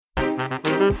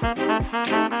Welcome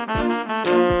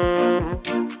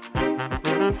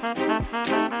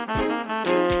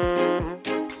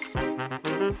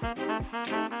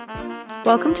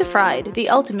to Fried, the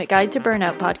ultimate guide to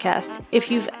burnout podcast. If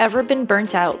you've ever been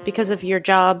burnt out because of your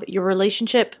job, your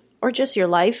relationship, or just your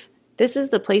life, this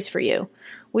is the place for you.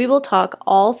 We will talk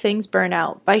all things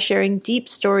burnout by sharing deep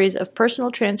stories of personal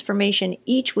transformation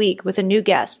each week with a new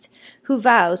guest who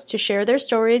vows to share their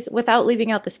stories without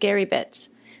leaving out the scary bits.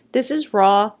 This is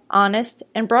raw, honest,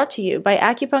 and brought to you by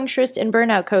acupuncturist and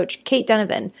burnout coach Kate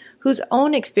Donovan, whose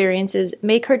own experiences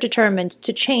make her determined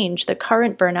to change the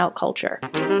current burnout culture.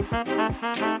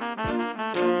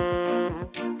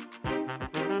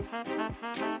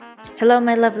 Hello,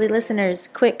 my lovely listeners.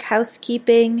 Quick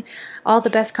housekeeping. All the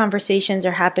best conversations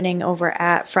are happening over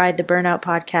at Fried the Burnout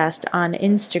Podcast on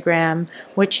Instagram,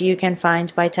 which you can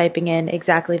find by typing in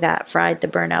exactly that, Fried the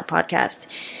Burnout Podcast.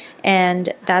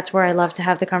 And that's where I love to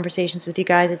have the conversations with you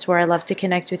guys. It's where I love to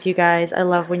connect with you guys. I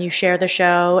love when you share the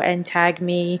show and tag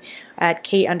me at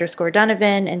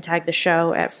Kate_Donovan and tag the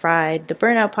show at Fried the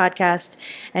Burnout Podcast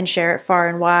and share it far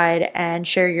and wide and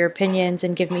share your opinions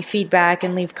and give me feedback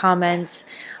and leave comments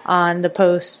on the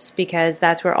posts, because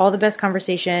that's where all the best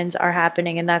conversations are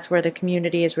happening and that's where the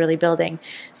community is really building.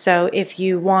 So if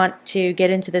you want to get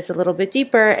into this a little bit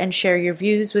deeper and share your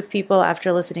views with people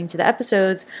after listening to the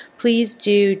episodes, please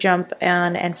do jump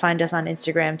on and find us on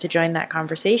Instagram to join that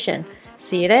conversation.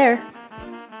 See you there.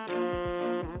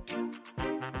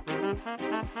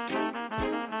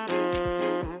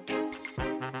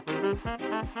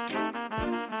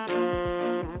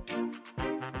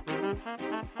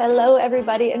 Hello,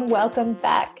 everybody, and welcome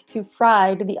back to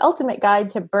Fried, the ultimate guide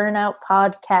to burnout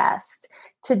podcast.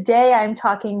 Today, I'm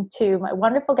talking to my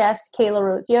wonderful guest, Kayla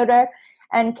Rose Yoder,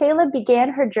 and Kayla began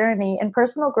her journey in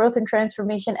personal growth and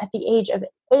transformation at the age of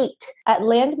 8 at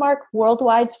Landmark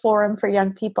Worldwide's Forum for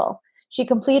Young People. She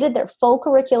completed their full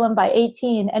curriculum by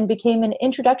 18 and became an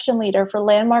introduction leader for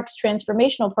Landmark's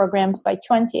transformational programs by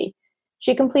 20.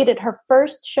 She completed her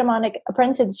first shamanic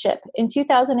apprenticeship in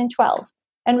 2012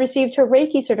 and received her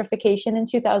Reiki certification in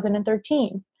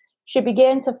 2013. She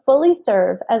began to fully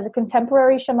serve as a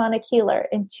contemporary shamanic healer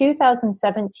in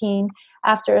 2017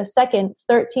 after a second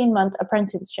 13-month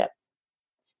apprenticeship.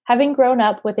 Having grown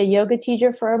up with a yoga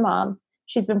teacher for a mom,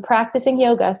 she's been practicing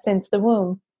yoga since the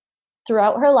womb.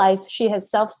 Throughout her life, she has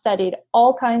self-studied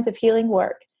all kinds of healing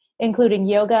work, including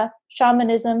yoga,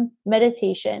 shamanism,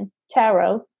 meditation,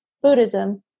 tarot,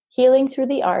 Buddhism, healing through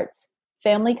the arts,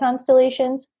 family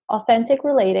constellations, authentic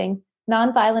relating,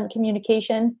 nonviolent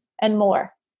communication, and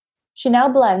more. She now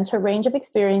blends her range of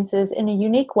experiences in a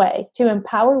unique way to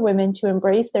empower women to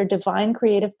embrace their divine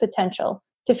creative potential,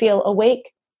 to feel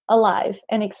awake, alive,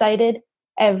 and excited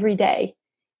every day.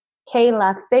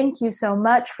 Kayla, thank you so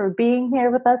much for being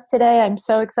here with us today. I'm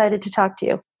so excited to talk to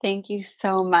you. Thank you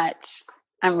so much.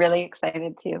 I'm really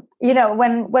excited too. You know,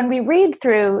 when we read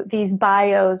through these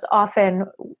bios, often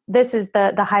this is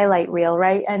the highlight reel,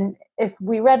 right? And if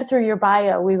we read through your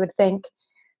bio, we would think,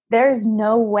 there's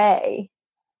no way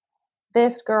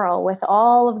this girl, with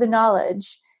all of the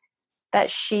knowledge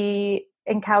that she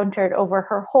encountered over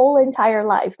her whole entire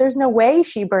life, there's no way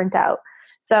she burnt out.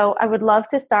 So I would love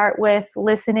to start with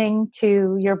listening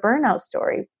to your burnout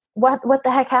story. What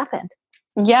the heck happened?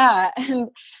 Yeah, and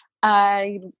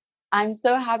I'm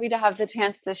so happy to have the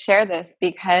chance to share this,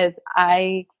 because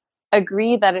I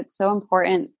agree that it's so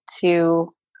important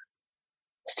to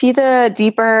see the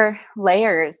deeper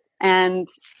layers. And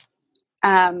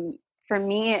for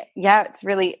me, yeah, it's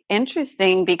really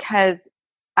interesting because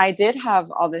I did have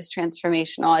all this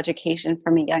transformational education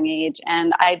from a young age,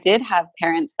 and I did have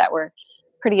parents that were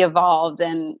pretty evolved,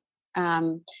 and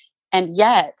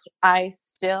yet I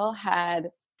still had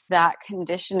that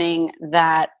conditioning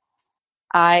that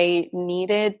I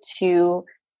needed to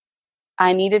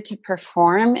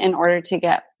perform in order to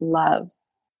get love.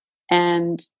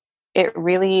 And it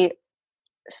really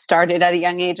started at a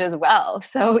young age as well.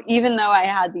 So even though I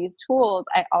had these tools,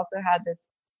 I also had this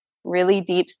really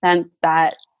deep sense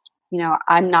that, you know,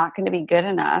 I'm not going to be good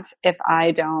enough if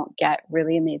I don't get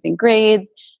really amazing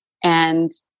grades.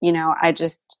 And, you know, I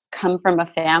just come from a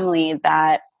family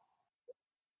that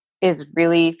is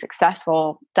really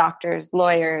successful, doctors,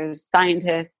 lawyers,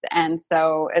 scientists. And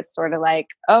so it's sort of like,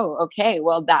 oh, okay,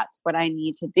 well, that's what I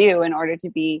need to do in order to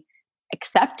be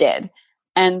accepted.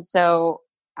 And so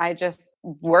I just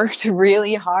worked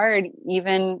really hard,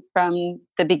 even from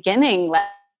the beginning,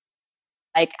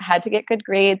 like had to get good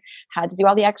grades, had to do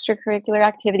all the extracurricular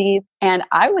activities. And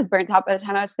I was burnt out by the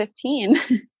time I was 15,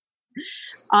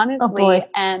 honestly. Oh,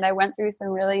 and I went through some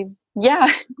really,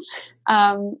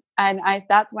 and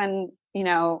that's when, you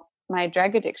know, my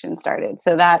drug addiction started.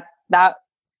 So that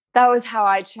was how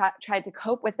I tried to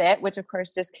cope with it, which of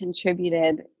course just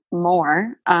contributed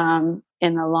more in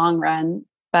the long run.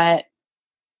 But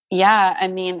yeah, I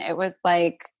mean, it was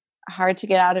like hard to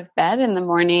get out of bed in the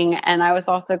morning. And I was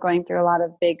also going through a lot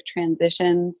of big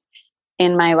transitions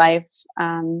in my life,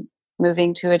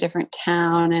 moving to a different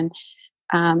town. And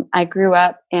I grew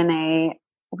up in a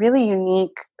really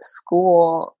unique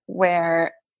school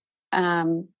where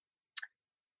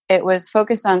it was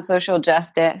focused on social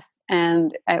justice,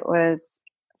 and it was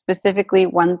specifically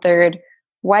 1/3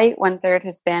 white, 1/3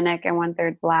 Hispanic, and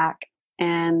 1/3 Black.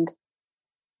 And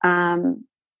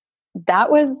that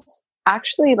was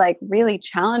actually like really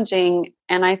challenging.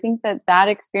 And I think that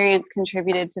experience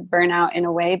contributed to burnout in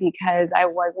a way, because I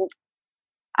wasn't,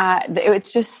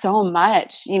 it's just so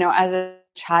much, as a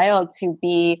child to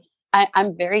be,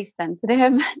 I'm very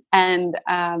sensitive and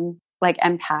like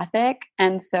empathic.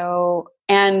 And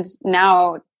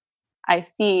now I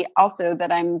see also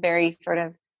that I'm very sort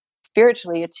of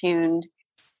spiritually attuned.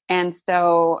 And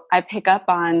so I pick up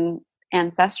on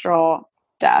ancestral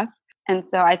stuff. And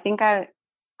so I think I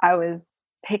was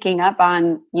picking up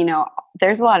on,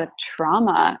 there's a lot of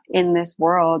trauma in this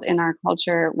world, in our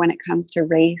culture, when it comes to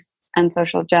race and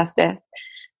social justice.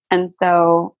 And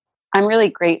so I'm really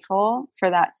grateful for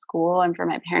that school and for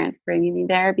my parents bringing me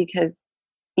there, because,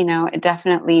 it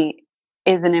definitely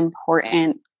is an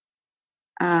important,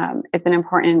 it's an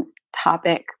important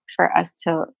topic for us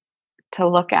to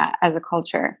look at as a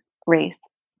culture, race.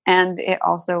 And it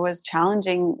also was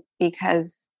challenging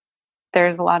because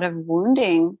there's a lot of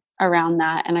wounding around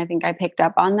that. And I think I picked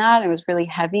up on that. It was really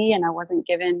heavy, and I wasn't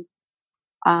given,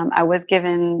 I was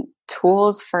given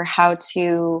tools for how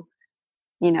to,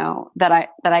 that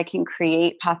I can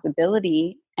create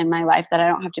possibility in my life, that I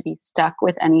don't have to be stuck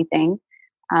with anything.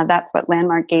 That's what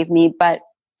Landmark gave me, but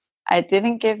it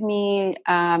didn't give me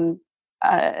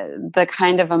the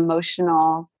kind of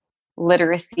emotional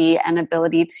literacy and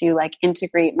ability to like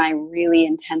integrate my really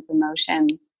intense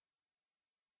emotions.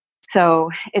 So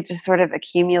it just sort of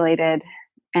accumulated,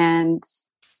 and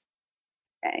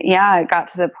yeah, it got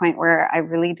to the point where I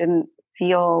really didn't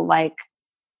feel like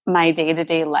my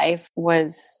day-to-day life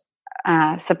was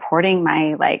supporting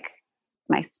my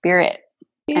spirit.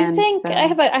 Do you think, I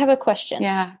have a question.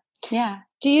 Yeah.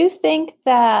 Do you think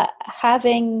that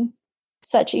having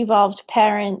such evolved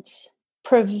parents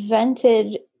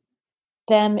prevented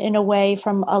them in a way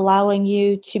from allowing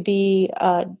you to be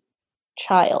a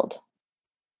child?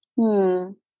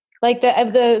 Like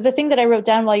the thing that I wrote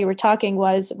down while you were talking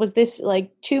was this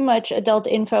like too much adult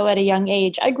info at a young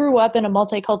age? I grew up in a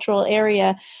multicultural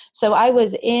area, so I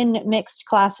was in mixed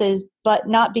classes, but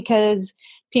not because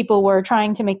people were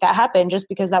trying to make that happen, just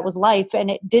because that was life.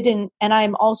 And it didn't, and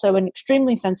I'm also an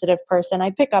extremely sensitive person. I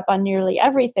pick up on nearly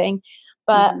everything,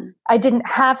 but I didn't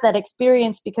have that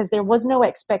experience because there was no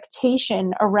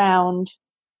expectation around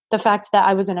the fact that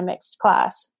I was in a mixed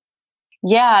class.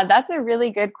 Yeah, that's a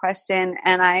really good question.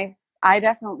 And I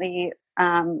definitely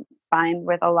find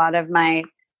with a lot of my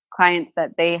clients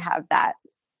that they have that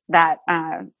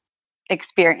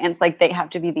experience, like they have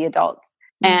to be the adults.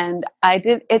 And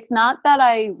it's not that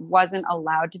I wasn't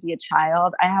allowed to be a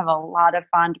child. I have a lot of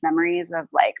fond memories of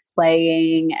like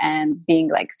playing and being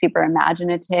like super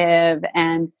imaginative.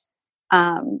 And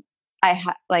I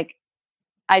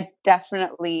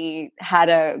definitely had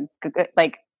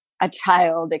a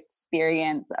child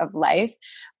experience of life.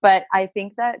 But I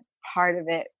think that part of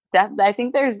it, I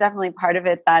think there's definitely part of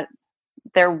it that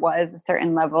there was a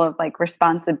certain level of like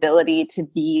responsibility to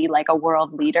be like a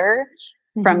world leader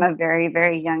from a very,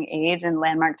 very young age. And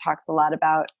Landmark talks a lot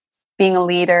about being a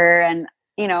leader. And,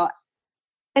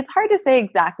 it's hard to say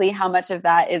exactly how much of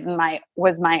that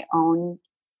was my own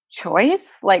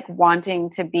choice, like wanting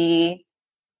to be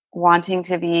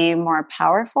more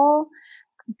powerful.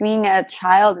 Being a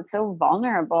child, it's so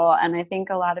vulnerable. And I think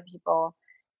a lot of people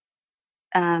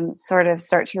sort of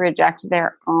start to reject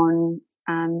their own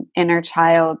inner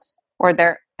child, or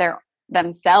their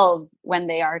themselves when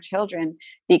they are children,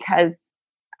 because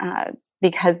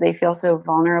they feel so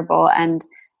vulnerable, and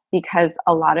because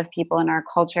a lot of people in our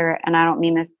culture, and I don't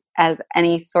mean this as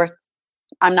any source,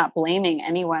 I'm not blaming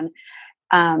anyone,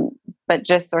 but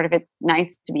just sort of, it's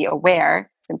nice to be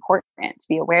aware. It's important to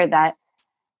be aware that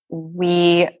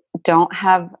we don't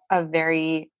have a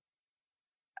very,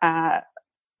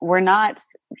 we're not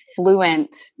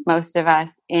fluent, most of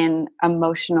us, in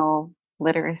emotional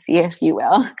literacy, if you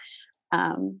will.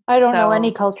 I don't know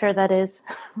any culture that is.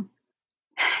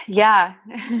 Yeah.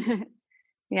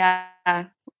 Yeah.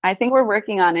 I think we're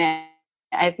working on it.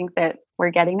 I think that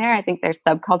we're getting there. I think there's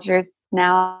subcultures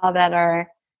now that are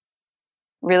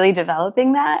really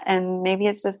developing that. And maybe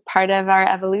it's just part of our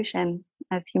evolution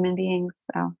as human beings.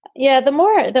 So Yeah, the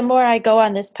more I go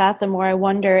on this path, the more I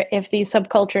wonder if these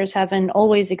subcultures haven't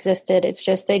always existed. It's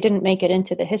just they didn't make it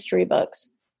into the history books.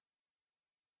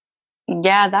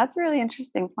 yeah, that's a really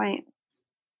interesting point.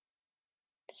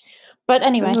 But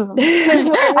anyway, Ooh.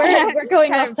 we're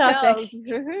going Kind off of topic.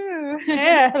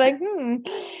 Yeah, like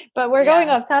But we're going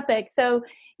Yeah. off topic. So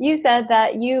you said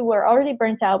that you were already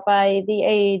burnt out by the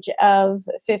age of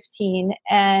 15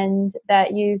 and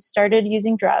that you started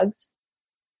using drugs.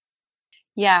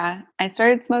 Yeah, I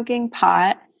started smoking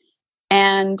pot.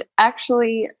 And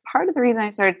actually, part of the reason I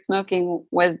started smoking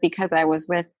was because I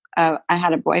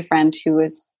had a boyfriend who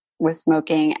was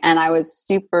smoking, and I was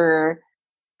super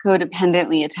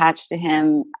codependently attached to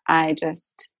him. I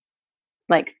just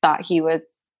like thought he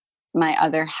was my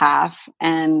other half,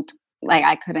 and like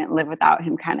I couldn't live without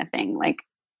him, kind of thing. Like,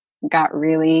 got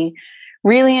really,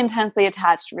 really intensely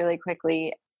attached really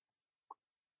quickly.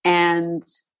 And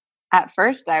at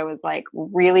first I was like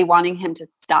really wanting him to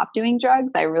stop doing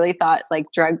drugs. I really thought like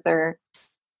drugs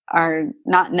are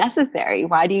not necessary.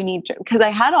 Why do you need because I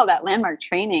had all that landmark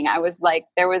training. I was like,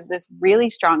 there was this really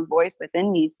strong voice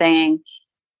within me saying,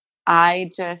 I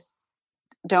just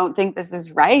don't think this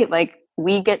is right. Like,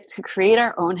 we get to create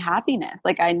our own happiness.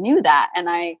 Like, I knew that. And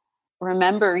I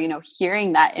remember,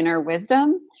 hearing that inner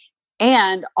wisdom.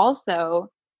 And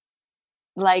also,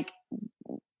 like,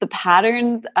 the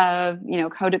patterns of,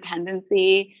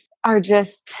 codependency are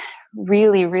just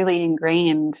really, really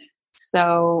ingrained.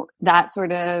 So that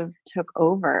sort of took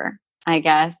over, I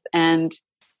guess. And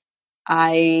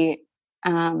I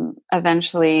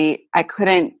eventually I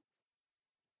couldn't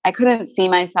see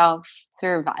myself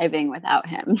surviving without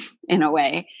him in a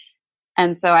way.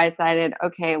 And so I decided,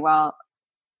 okay, well,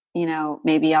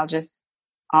 maybe I'll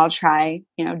try,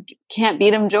 can't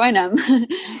beat him, join him.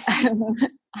 And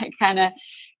I kind of,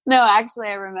 no, actually,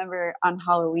 I remember on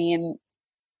Halloween,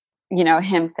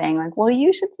 him saying like, well,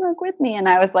 you should smoke with me. And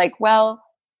I was like, well,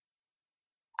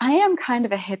 I am kind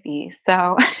of a hippie.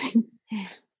 So,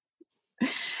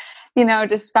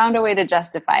 just found a way to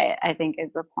justify it, I think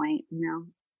is the point,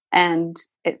 and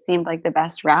it seemed like the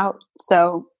best route.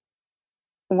 So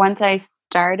once I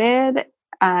started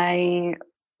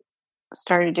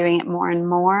doing it more and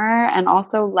more. And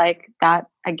also, like, that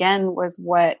again was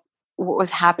what was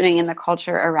happening in the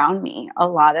culture around me. A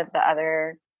lot of the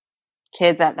other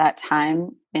kids at that time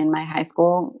in my high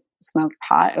school smoked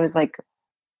pot. It was like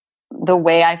the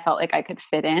way I felt like I could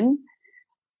fit in.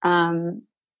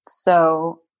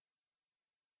 So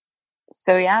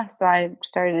yeah, so I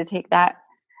started to take that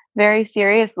very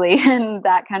seriously, and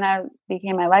that kind of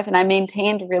became my life. And I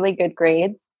maintained really good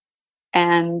grades,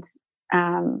 and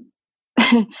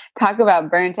talk about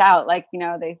burnt out. Like,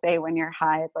 they say when you're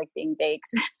high, it's like being baked.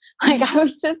 Like, I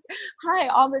was just high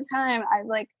all the time.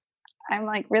 I'm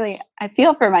like, really, I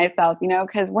feel for myself,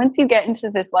 because once you get into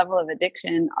this level of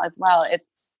addiction as well,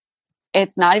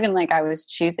 it's not even like I was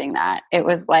choosing that. It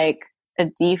was like a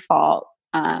default,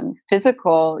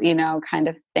 physical, kind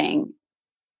of thing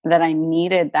that I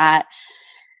needed that.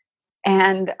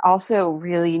 And also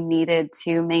really needed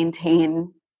to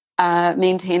maintain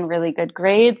really good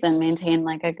grades and maintain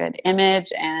like a good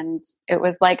image. And it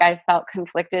was like I felt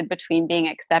conflicted between being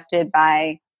accepted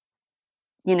by,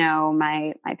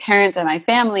 my parents and my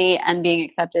family, and being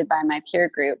accepted by my peer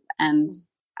group. And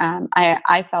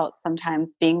I felt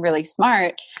sometimes being really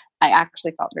smart, I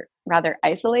actually felt rather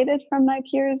isolated from my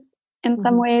peers in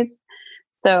some ways.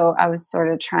 So I was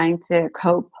sort of trying to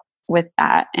cope with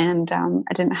that. And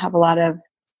I didn't have a lot of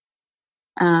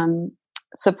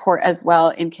support as well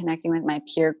in connecting with my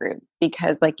peer group,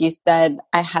 because like you said,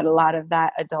 I had a lot of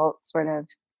that adult sort of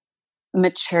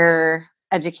mature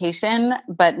education,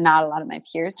 but not a lot of my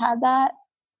peers had that.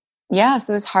 Yeah,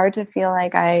 so it was hard to feel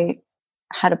like I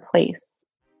had a place.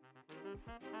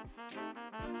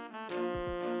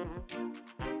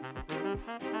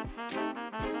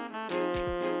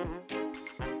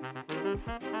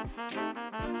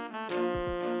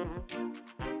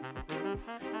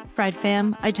 Fried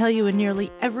fam, I tell you in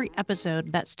nearly every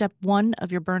episode that step one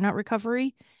of your burnout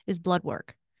recovery is blood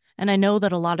work. And I know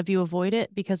that a lot of you avoid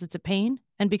it because it's a pain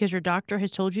and because your doctor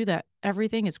has told you that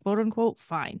everything is quote unquote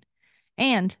fine.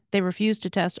 And they refuse to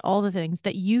test all the things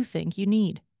that you think you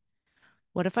need.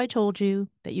 What if I told you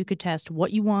that you could test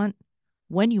what you want,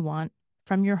 when you want,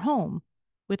 from your home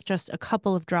with just a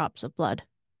couple of drops of blood?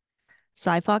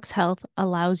 Cyfox Health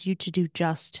allows you to do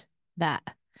just that.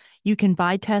 You can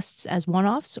buy tests as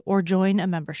one-offs or join a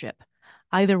membership.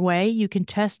 Either way, you can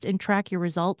test and track your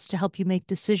results to help you make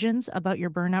decisions about your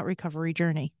burnout recovery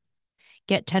journey.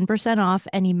 Get 10% off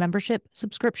any membership,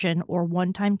 subscription, or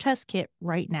one-time test kit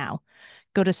right now.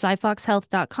 Go to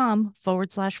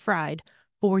scifoxhealth.com/fried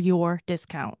for your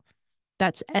discount.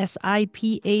 That's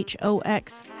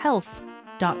SIPHOX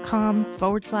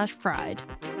health.com/fried.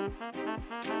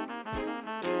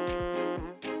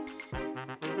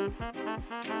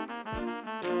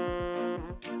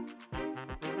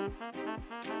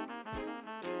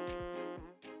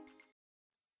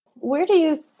 Where do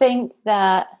you think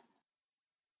that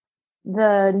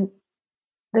the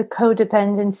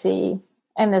codependency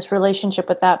and this relationship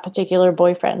with that particular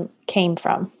boyfriend came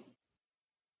from?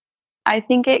 I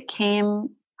think it came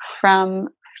from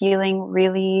feeling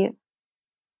really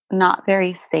not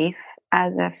very safe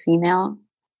as a female,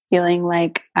 feeling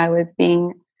like I was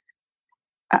being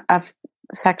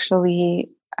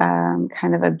sexually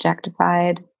kind of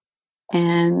objectified,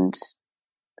 and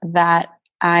that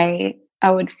I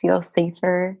would feel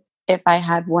safer if I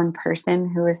had one person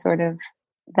who was I'm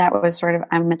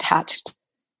attached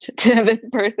to this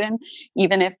person,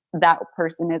 even if that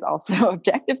person is also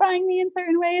objectifying me in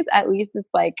certain ways. At least it's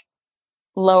like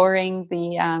lowering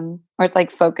or it's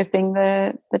like focusing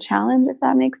the challenge, if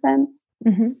that makes sense.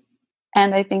 Mm-hmm.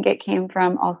 And I think it came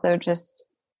from also just,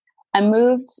 I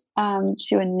moved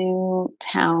to a new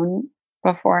town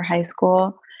before high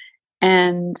school,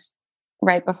 and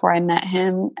right before I met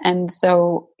him. And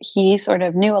so he sort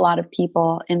of knew a lot of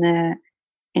people in the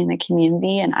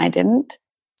community, and I didn't.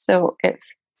 So it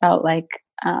felt like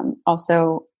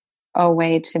also a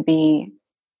way to gain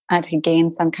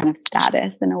some kind of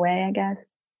status in a way, I guess.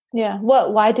 Yeah.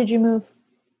 Why did you move?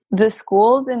 The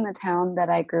schools in the town that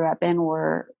I grew up in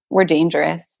were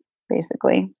dangerous,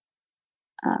 basically.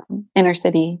 Inner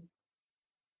city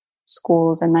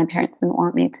schools, and my parents didn't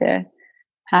want me to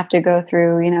have to go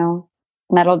through,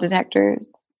 metal detectors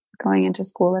going into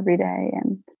school every day,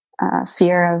 and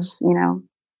fear of,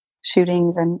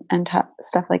 shootings and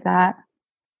stuff like that.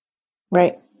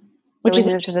 Right. So which is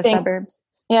moved to the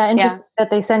suburbs. Yeah, interesting that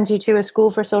they send you to a school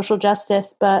for social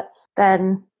justice, but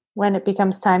then when it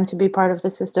becomes time to be part of the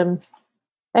system,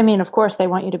 I mean, of course they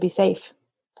want you to be safe.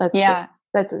 That's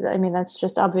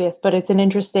just obvious, but it's an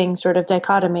interesting sort of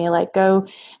dichotomy, like go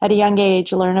at a young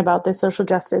age, learn about this social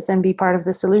justice and be part of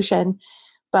the solution.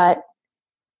 But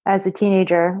as a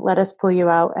teenager, let us pull you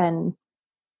out. And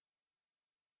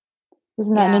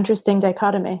isn't that an interesting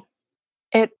dichotomy?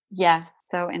 Yes,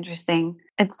 so interesting.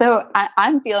 It's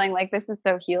I'm feeling like this is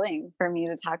so healing for me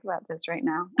to talk about this right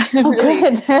now. Oh, really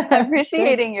good.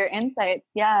 appreciating your insights.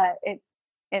 Yeah,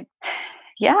 and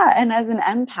as an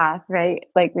empath, right?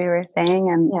 Like we were saying,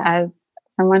 and as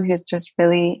someone who's just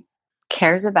really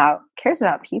cares about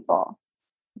people,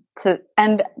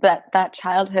 and that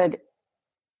childhood,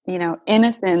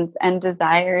 innocence and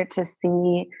desire to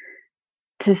see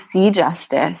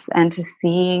justice and to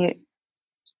see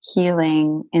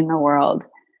healing in the world,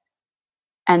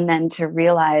 and then to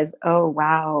realize, oh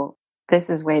wow, this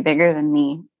is way bigger than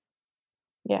me.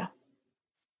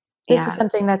 This is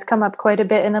something that's come up quite a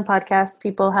bit in the podcast,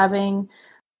 people having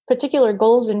particular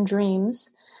goals and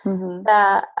dreams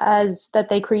that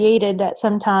they created at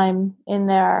some time in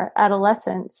their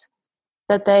adolescence,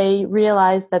 that they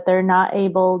realize that they're not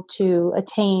able to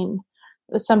attain.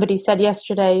 Somebody said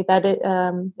yesterday that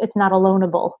it's not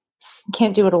aloneable. You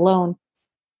can't do it alone.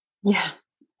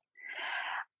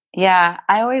 Yeah.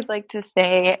 I always like to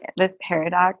say this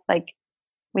paradox, like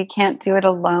we can't do it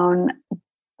alone.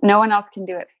 No one else can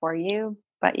do it for you,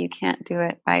 but you can't do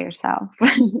it by yourself.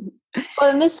 Well,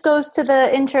 and this goes to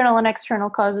the internal and external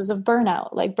causes of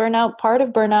burnout. Like part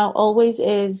of burnout always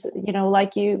is,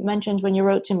 like you mentioned when you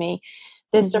wrote to me,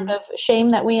 this sort of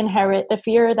shame that we inherit, the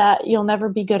fear that you'll never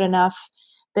be good enough,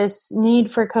 this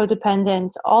need for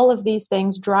codependence, all of these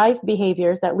things drive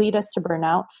behaviors that lead us to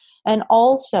burnout. And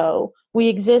also, we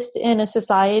exist in a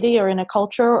society or in a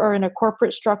culture or in a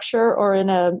corporate structure or in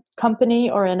a company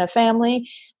or in a family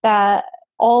that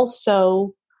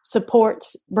also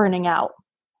supports burning out.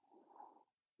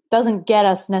 Doesn't get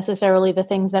us necessarily the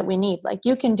things that we need. Like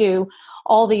you can do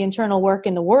all the internal work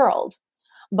in the world,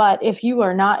 but if you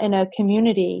are not in a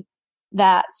community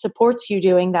that supports you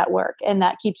doing that work and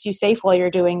that keeps you safe while you're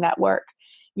doing that work,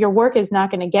 your work is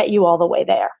not going to get you all the way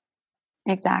there.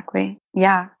 Exactly.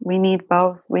 Yeah. We need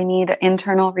both. We need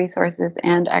internal resources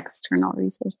and external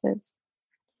resources.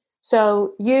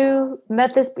 So you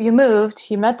met this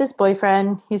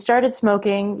boyfriend, you started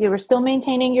smoking, you were still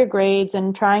maintaining your grades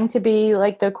and trying to be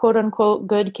like the quote unquote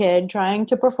good kid, trying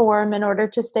to perform in order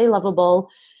to stay lovable.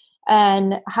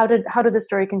 And how did the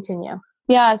story continue?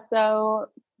 Yeah. So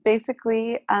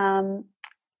basically,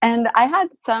 And I had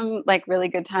some like really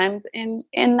good times in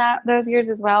those years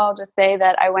as well. I'll just say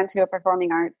that I went to a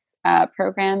performing arts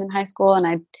program in high school, and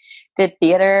I did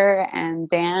theater and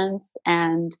dance,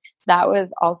 and that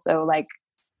was also like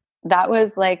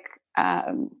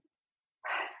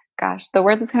gosh, the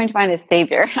word that's coming to mind is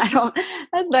savior. That's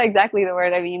not exactly the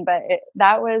word I mean, but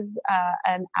that was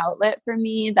an outlet for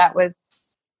me. That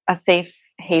was a safe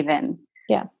haven.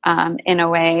 Yeah. In a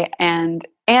way. And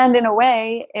in a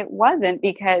way it wasn't,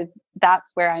 because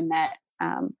that's where I met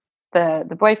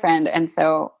the boyfriend. And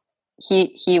so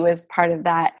he was part of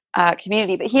that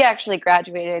community, but he actually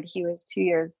graduated. He was 2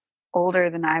 years older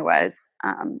than I was.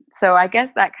 So I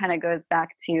guess that kind of goes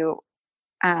back to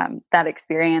that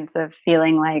experience of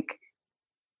feeling like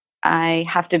I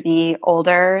have to be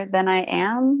older than I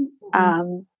am.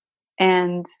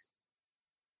 And,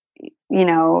 you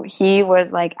know, he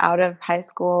was like out of high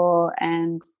school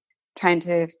and trying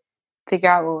to figure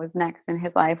out what was next in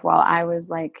his life while I was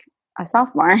like a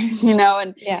sophomore, you know,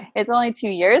 and it's only 2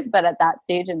 years, but at that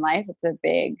stage in life, it's a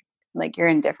big, like, you're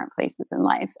in different places in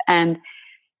life. And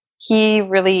he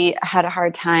really had a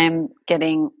hard time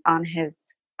getting on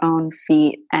his own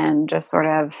feet, and just sort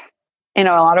of, you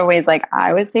know, a lot of ways, like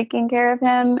I was taking care of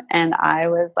him, and I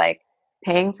was like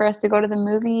paying for us to go to the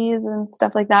movies and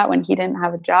stuff like that when he didn't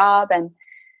have a job.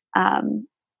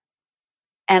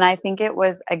 And I think it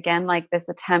was, again, like this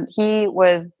attempt. He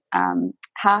was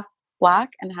half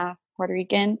Black and half Puerto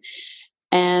Rican.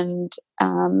 And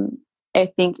I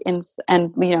think you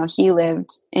know, he lived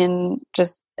in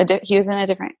just, he was in a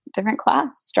different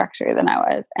class structure than I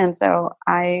was. And so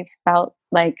I felt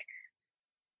like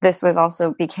this was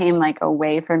also became like a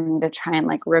way for me to try and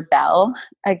like rebel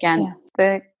against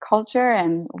the culture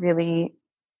and really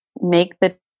make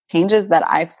the changes that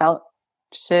I felt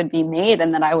should be made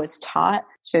and that I was taught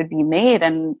should be made.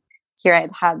 And here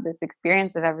I'd had this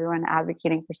experience of everyone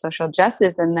advocating for social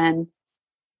justice, and then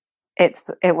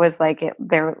it was like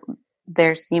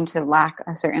there seemed to lack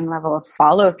a certain level of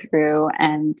follow through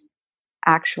and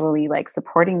actually like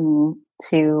supporting me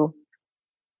to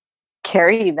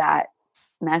carry that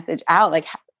message out, like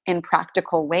in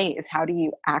practical ways. How do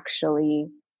you actually,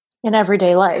 in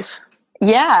everyday life?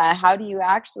 Yeah. How do you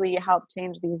actually help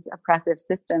change these oppressive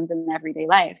systems in everyday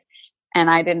life? And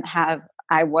I didn't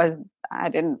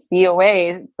see a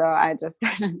way. So I just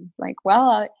like,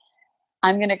 well,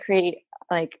 I'm going to create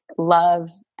like love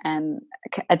and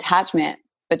attachment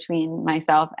between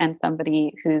myself and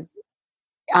somebody who's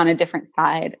on a different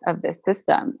side of this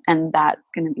system. And that's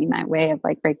going to be my way of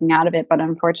like breaking out of it. But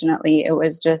unfortunately, it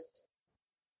was just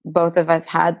both of us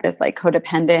had this like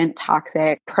codependent,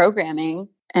 toxic programming.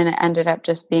 And it ended up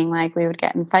just being like we would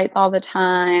get in fights all the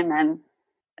time. And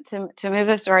to move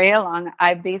the story along,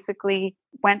 I basically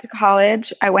went to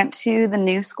college. I went to the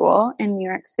New School in New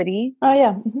York City. Oh,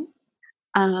 yeah. Mm-hmm.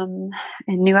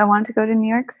 I knew I wanted to go to New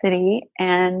York City,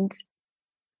 and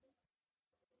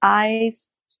I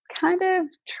kind of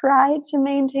tried to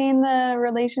maintain the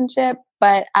relationship,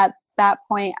 but at that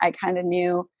point I kind of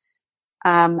knew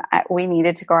we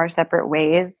needed to go our separate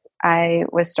ways. I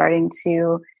was starting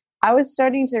to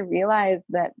realize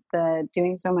that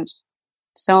doing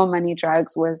so many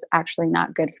drugs was actually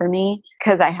not good for me,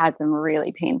 because I had some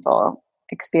really painful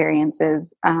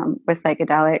experiences with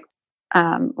psychedelics,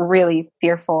 really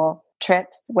fearful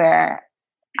trips where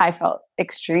I felt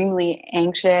extremely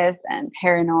anxious and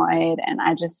paranoid, and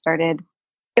I just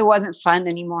it wasn't fun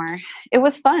anymore. It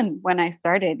was fun when I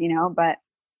started, you know, but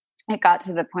it got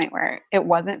to the point where it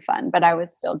wasn't fun, but I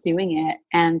was still doing it.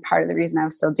 And part of the reason I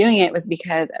was still doing it was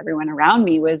because everyone around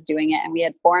me was doing it. And we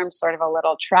had formed sort of a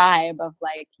little tribe of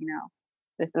like, you know,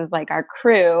 this is like our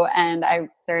crew. And I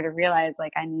started to realize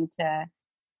like I need to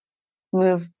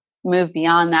move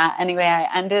beyond that. Anyway, I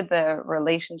ended the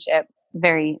relationship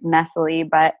very messily,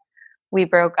 but we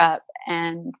broke up,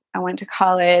 and I went to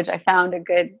college. I found a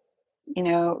good, you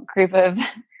know, group of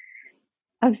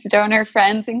stoner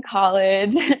friends in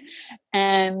college.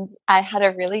 And I had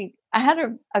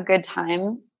a good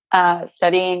time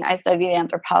studying. I studied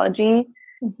anthropology,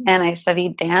 mm-hmm. and I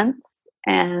studied dance,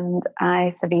 and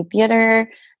I studied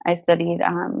theater. I studied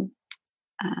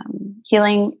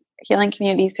healing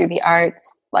communities through the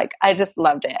arts. Like, I just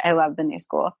loved it. I loved the New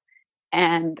School.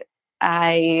 And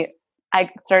I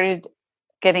started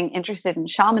getting interested in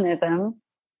shamanism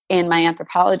in my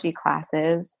anthropology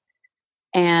classes.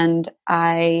 And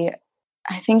I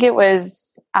think it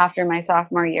was after my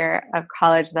sophomore year of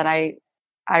college that I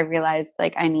realized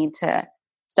like I need to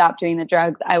stop doing the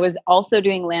drugs. I was also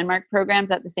doing landmark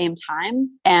programs at the same time.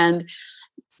 And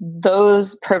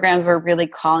those programs were really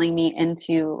calling me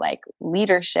into like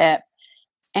leadership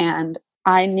and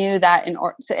I knew that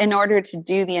in order to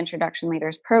do the Introduction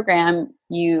Leaders program,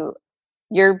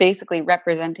 you're basically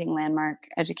representing landmark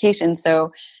education.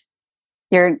 So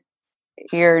you're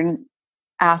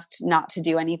asked not to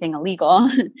do anything illegal,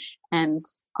 and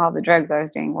all the drugs I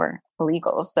was doing were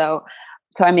illegal. So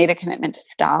I made a commitment to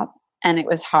stop, and it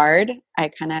was hard. I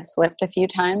kind of slipped a few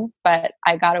times, but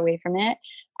I got away from it.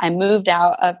 I moved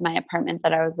out of my apartment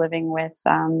that I was living with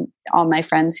all my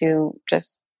friends who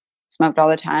just smoked all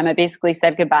the time. I basically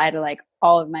said goodbye to like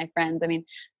all of my friends. I mean,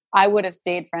 I would have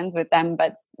stayed friends with them,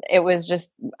 but it was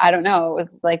just, I don't know, it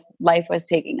was like life was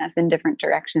taking us in different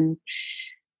directions.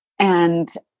 And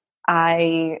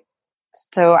I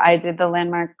did the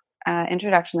Landmark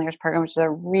Introduction Leaders program, which is a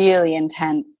really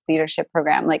intense leadership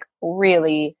program, like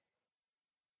really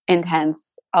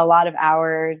intense, a lot of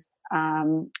hours,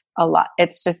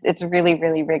 it's really,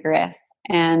 really rigorous.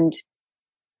 And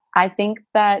I think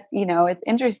that, it's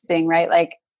interesting, right?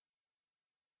 Like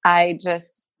I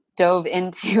just dove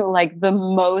into like the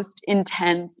most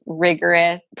intense,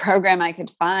 rigorous program I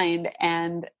could find.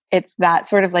 And it's that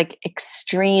sort of like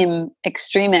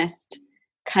extremist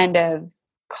kind of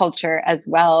culture as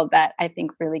well that I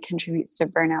think really contributes to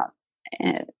burnout.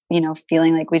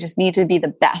 Feeling like we just need to be the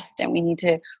best and we need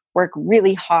to work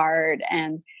really hard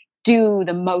and do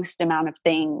the most amount of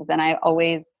things. And I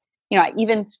always,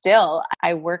 even still,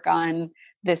 I work on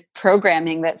this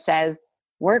programming that says,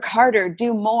 work harder,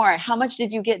 do more. How much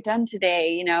did you get done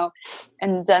today?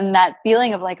 And then that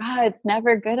feeling of like, it's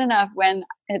never good enough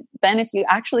then if you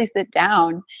actually sit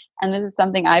down, and this is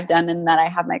something I've done and that I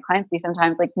have my clients do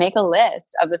sometimes, like make a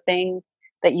list of the things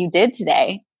that you did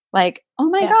today. Like, oh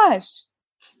my gosh,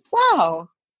 wow,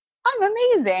 I'm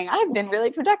amazing. I've been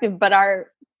really productive, but our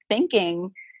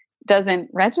thinking doesn't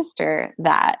register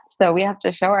that. So we have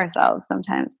to show ourselves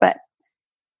sometimes. But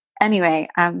anyway,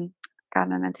 got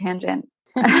on a tangent.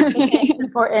 It's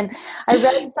important. I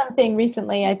read something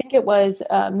recently. I think it was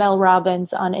Mel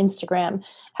Robbins on Instagram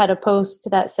had a post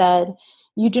that said,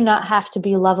 "You do not have to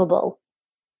be lovable."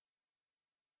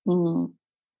 Mm.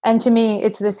 And to me,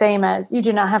 it's the same as you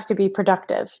do not have to be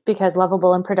productive, because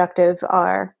lovable and productive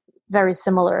are very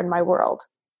similar in my world.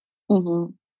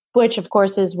 Mm-hmm. Which, of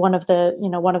course, is one of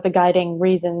the guiding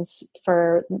reasons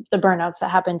for the burnouts that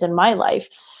happened in my life.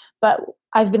 But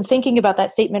I've been thinking about that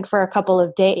statement for a couple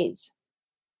of days,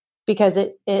 because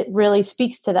it really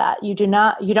speaks to that. You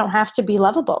don't have to be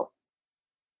lovable.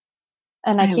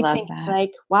 And I keep thinking that.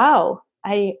 Like, wow,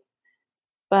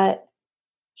 but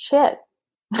shit,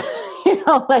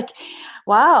 like,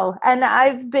 wow. And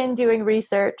I've been doing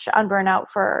research on burnout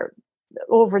for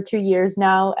over 2 years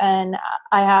now. And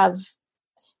I have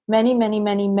many, many,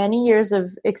 many, many years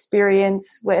of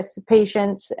experience with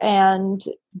patients and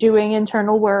doing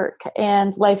internal work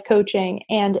and life coaching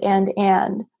and.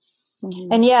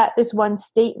 Mm-hmm. And yet this one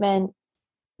statement,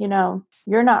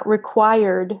 you're not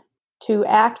required to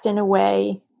act in a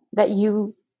way that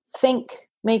you think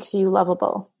makes you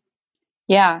lovable.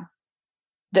 Yeah.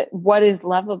 What is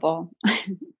lovable?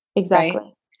 Exactly.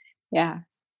 Right? Yeah.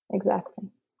 Exactly.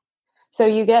 So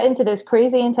you get into this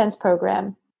crazy intense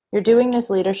program. You're doing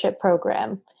this leadership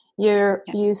program.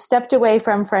 You stepped away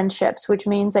from friendships, which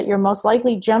means that you're most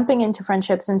likely jumping into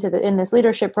friendships in this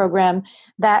leadership program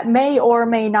that may or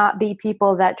may not be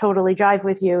people that totally jive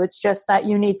with you. It's just that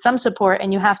you need some support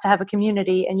and you have to have a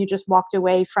community, and you just walked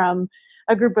away from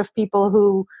a group of people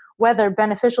who, whether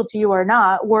beneficial to you or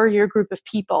not, were your group of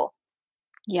people.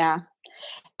 Yeah.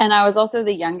 And I was also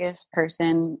the youngest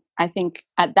person. I think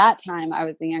at that time I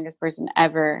was the youngest person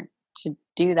ever to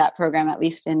do that program, at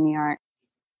least in New York.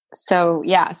 So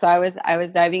I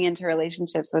was diving into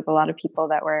relationships with a lot of people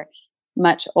that were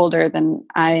much older than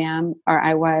I am, or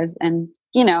I was. And,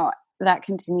 that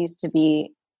continues to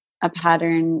be a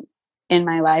pattern in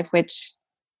my life, which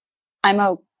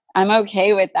I'm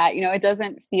okay with that.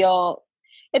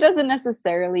 It doesn't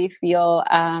necessarily feel,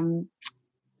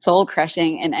 soul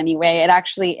crushing in any way. It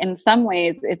actually, in some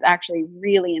ways, it's actually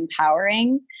really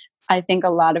empowering. I think a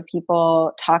lot of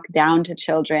people talk down to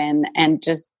children, and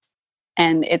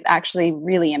it's actually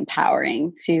really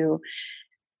empowering to,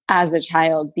 as a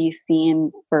child, be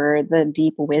seen for the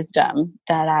deep wisdom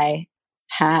that I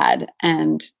had.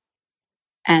 And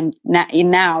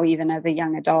now, even as a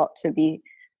young adult, to be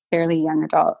fairly young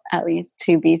adult, at least,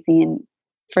 to be seen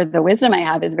for the wisdom I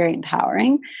have is very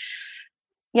empowering.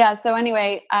 Yeah. So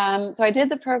anyway, so I did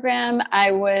the program.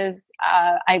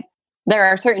 There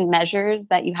are certain measures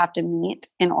that you have to meet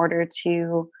in order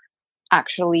to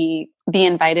actually be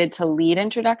invited to lead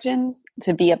introductions,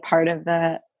 to be a part of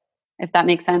if that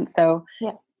makes sense. So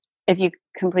if you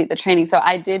complete the training. So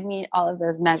I did meet all of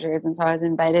those measures. And so I was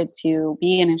invited to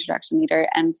be an introduction leader.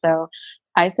 And so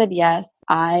I said yes.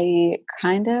 I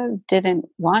kind of didn't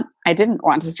want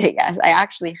to say yes. I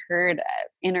actually heard an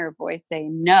inner voice say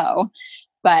no,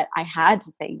 but I had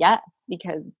to say yes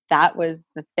because that was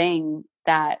the thing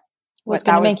that was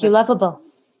going to make you lovable.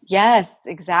 Yes,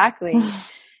 exactly.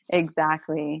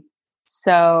 Exactly.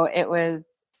 So it was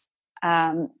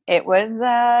the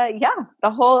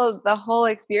whole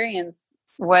experience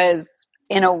was,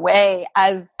 in a way,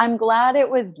 as I'm glad it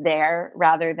was there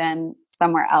rather than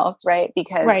somewhere else, right?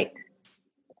 Because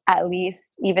at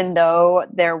least, even though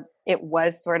it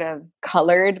was sort of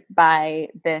colored by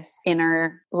this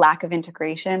inner lack of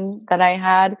integration that I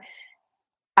had,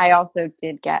 I also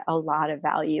did get a lot of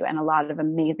value and a lot of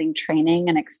amazing training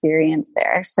and experience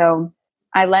there. So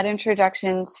I led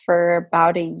introductions for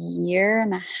about a year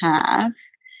and a half.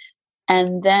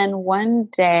 And then one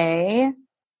day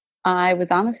I was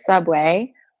on a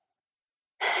subway.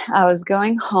 I was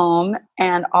going home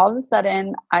and all of a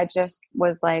sudden I just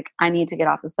was like, I need to get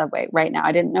off the subway right now.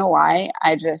 I didn't know why.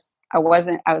 I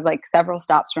was like several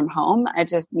stops from home. I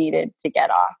just needed to get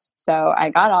off. So I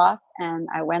got off and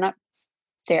I went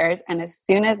upstairs. And as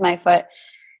soon as my foot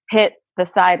hit the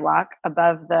sidewalk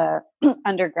above the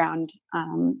underground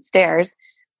stairs,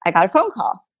 I got a phone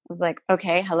call. I was like,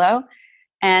 okay, hello.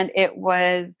 And it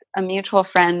was a mutual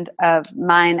friend of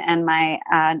mine and my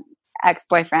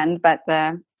ex-boyfriend, but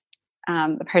the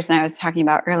person I was talking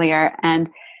about earlier. And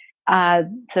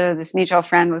so this mutual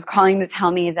friend was calling to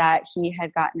tell me that he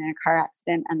had gotten in a car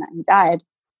accident and that he died.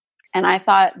 And I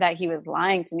thought that he was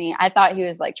lying to me. I thought he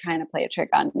was like trying to play a trick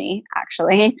on me,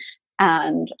 actually.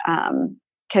 And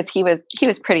because he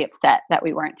was pretty upset that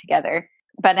we weren't together.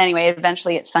 But anyway,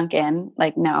 eventually it sunk in,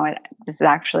 like, no, this is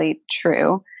actually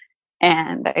true.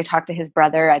 And I talked to his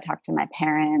brother, I talked to my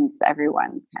parents,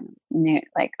 everyone kind of knew,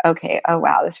 like, okay, oh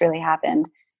wow, this really happened.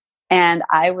 And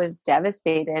I was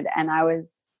devastated, and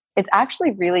it's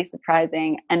actually really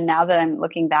surprising. And now that I'm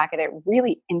looking back at it,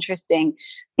 really interesting,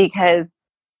 because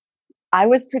I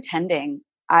was pretending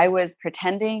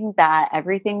that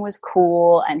everything was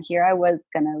cool. And here I was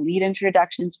going to lead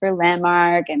introductions for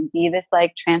Landmark and be this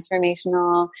like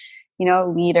transformational,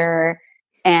 leader.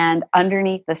 And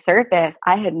underneath the surface,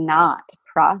 I had not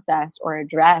processed or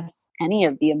addressed any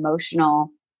of the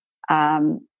emotional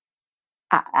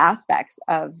aspects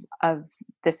of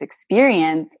this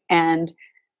experience. And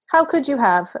how could you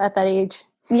have at that age?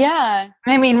 Yeah.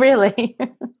 I mean, really.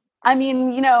 I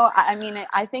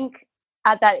think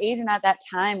at that age and at that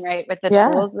time, right, with the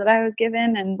tools that I was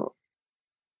given, and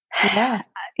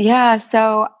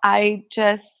so I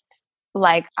just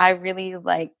I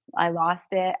lost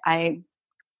it.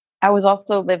 I was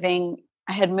also living,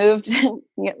 I had moved,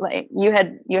 like you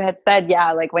had said,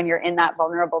 like when you're in that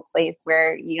vulnerable place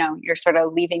where, you're sort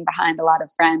of leaving behind a lot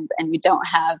of friends and you don't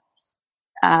have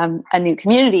a new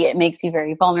community, it makes you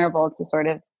very vulnerable to sort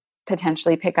of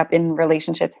potentially pick up in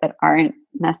relationships that aren't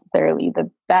necessarily the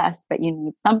best, but you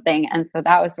need something. And so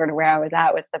that was sort of where I was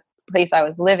at with the place I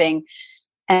was living.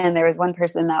 And there was one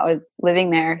person that was living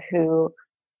there who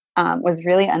was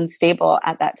really unstable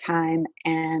at that time,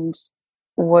 and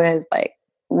was like,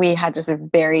 we had just a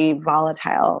very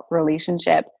volatile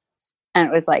relationship. And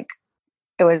it was like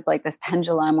this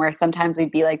pendulum where sometimes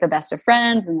we'd be like the best of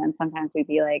friends, and then sometimes we'd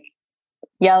be like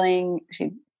yelling.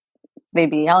 They'd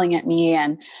be yelling at me.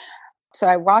 And so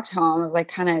I walked home, I was like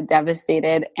kind of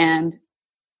devastated. And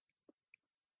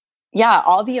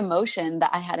all the emotion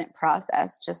that I hadn't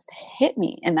processed just hit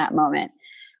me in that moment.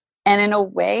 And in a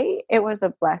way, it was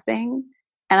a blessing.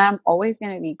 And I'm always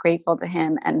going to be grateful to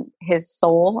him and his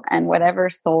soul and whatever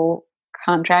soul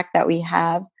contract that we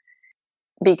have,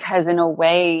 because in a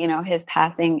way, his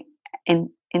passing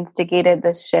instigated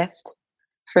this shift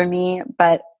for me.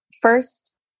 But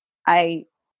first, I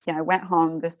went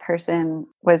home. This person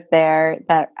was there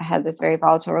that I had this very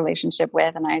volatile relationship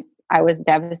with, and I was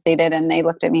devastated. And they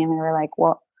looked at me and they were like,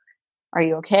 well, are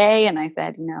you okay? And I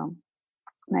said,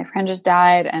 my friend just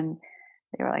died. And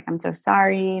they were like, I'm so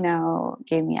sorry,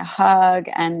 gave me a hug.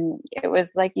 And it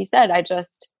was like you said, I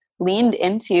just leaned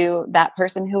into that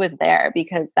person who was there,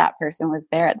 because that person was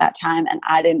there at that time. And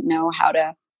I didn't know how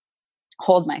to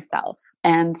hold myself.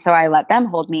 And so I let them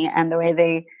hold me. And the way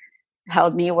they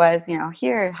held me was,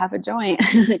 here, have a joint.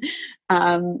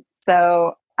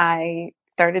 So I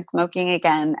started smoking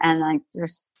again, and I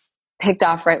just picked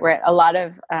off right where a lot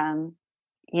of,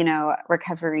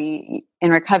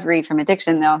 recovery from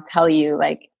addiction, they'll tell you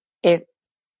like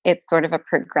it's sort of a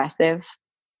progressive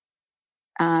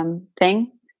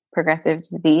thing, progressive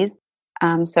disease.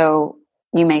 So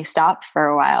you may stop for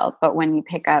a while, but when you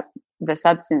pick up the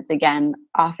substance again,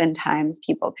 oftentimes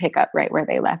people pick up right where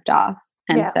they left off.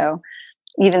 And so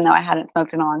even though I hadn't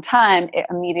smoked in a long time, it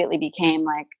immediately became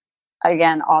like,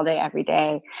 again, all day, every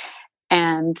day.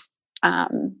 And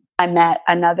I met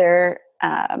another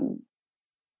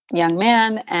young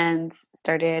man and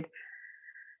started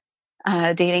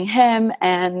dating him,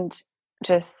 and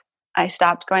I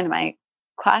stopped going to my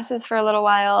classes for a little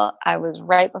while. I was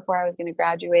right before I was going to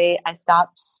graduate. I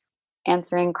stopped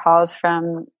answering calls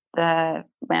from the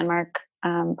Landmark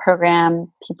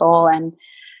program people, and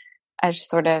I just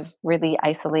sort of really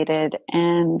isolated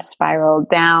and spiraled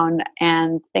down.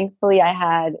 And thankfully I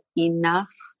had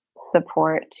enough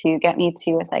support to get me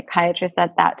to a psychiatrist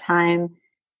at that time,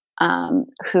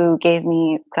 who gave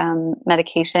me some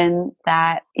medication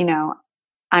that,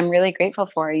 I'm really grateful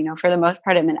for. For the most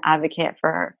part, I'm an advocate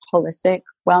for holistic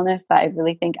wellness, but I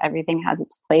really think everything has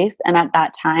its place. And at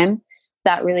that time,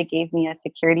 that really gave me a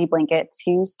security blanket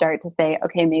to start to say,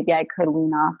 okay, maybe I could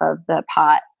wean off of the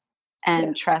pot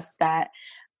and trust that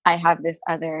I have this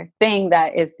other thing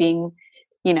that is being,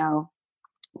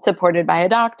 supported by a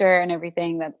doctor and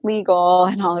everything that's legal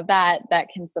and all of that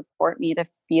can support me to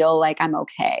feel like I'm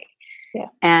okay. Yeah.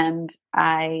 And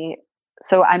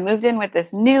so I moved in with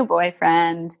this new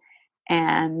boyfriend,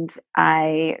 and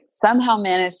I somehow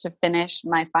managed to finish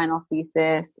my final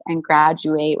thesis and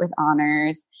graduate with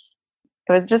honors.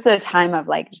 It was just a time of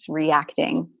like just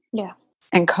reacting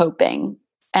and coping.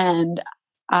 And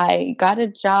I got a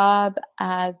job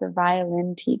as a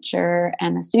violin teacher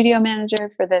and a studio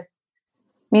manager for this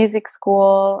music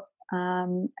school.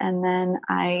 And then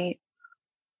I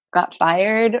got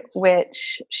fired,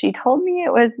 which she told me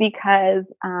it was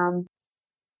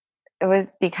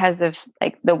because of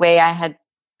like the way I had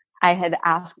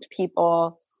asked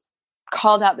people,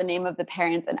 called out the name of the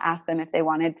parents and asked them if they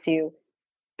wanted to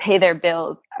pay their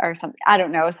bills or something. I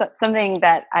don't know, something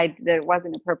that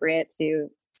wasn't appropriate to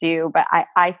do. But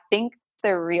I think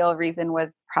the real reason was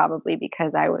probably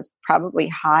because I was probably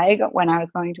high when I was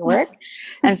going to work,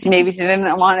 and she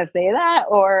didn't want to say that,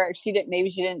 or maybe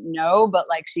she didn't know, but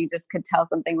like she just could tell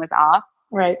something was off.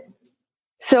 Right.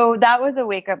 So that was a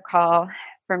wake up call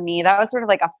for me. That was sort of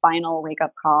like a final wake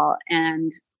up call.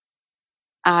 And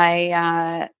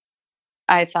I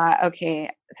thought, okay,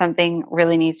 something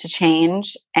really needs to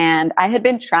change. And I had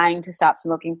been trying to stop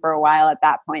smoking for a while at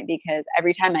that point, because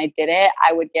every time I did it,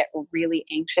 I would get really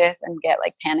anxious and get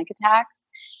like panic attacks.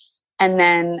 And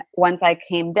then once I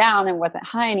came down and wasn't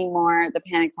high anymore, the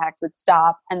panic attacks would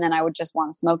stop, and then I would just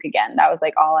want to smoke again. That was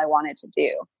like all I wanted to do.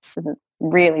 It was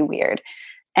really weird.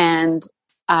 And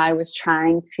I was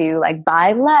trying to like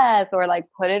buy less or like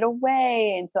put it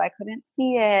away, and so I couldn't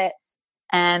see it.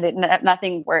 And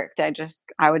nothing worked. I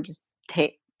would just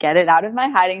get it out of my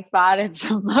hiding spot and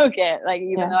smoke it, like,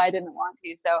 even though I didn't want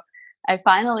to. So I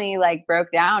finally like broke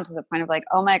down to the point of like,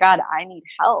 oh my God, I need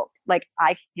help. Like,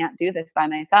 I can't do this by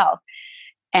myself.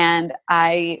 And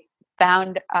I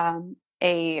found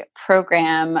a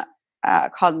program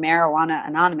called Marijuana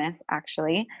Anonymous,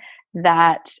 actually,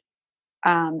 that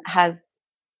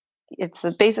it's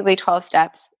basically 12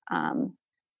 steps,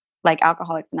 like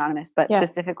Alcoholics Anonymous, but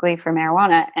specifically for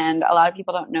marijuana. And a lot of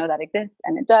people don't know that exists,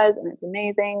 and it does, and it's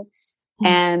amazing.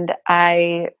 And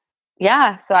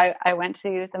so I went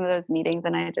to some of those meetings,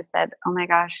 and I just said, oh my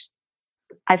gosh,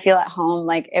 I feel at home.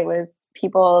 Like, it was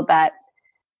people that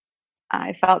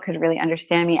I felt could really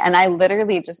understand me. And I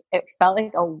literally it felt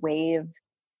like a wave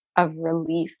of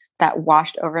relief that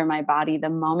washed over my body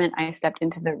the moment I stepped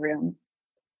into the room.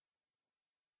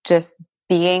 Just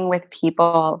being with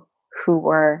people who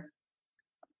were,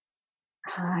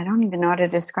 I don't even know how to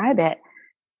describe it,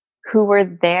 who were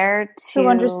there who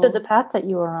understood the path that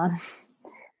you were on.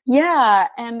 Yeah.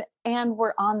 And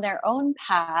were on their own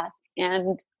path,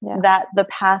 and that the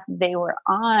path they were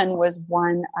on was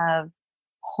one of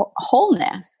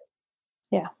wholeness.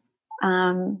 Yeah.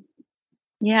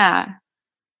 Yeah,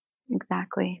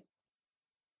 exactly.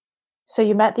 So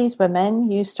you met these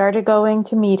women, you started going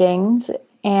to meetings,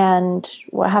 and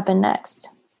what happened next?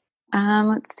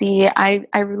 Let's see. I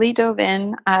really dove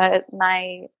in.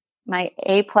 My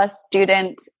A+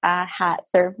 student hat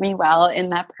served me well in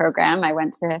that program. I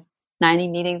went to 90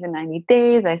 meetings in 90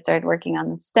 days. I started working on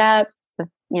the steps.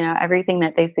 Everything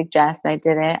that they suggest, I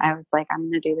did it. I was like, I'm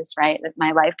going to do this right. That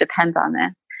my life depends on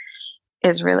this,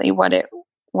 is really what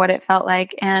it felt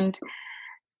like. And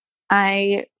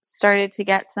I started to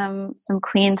get some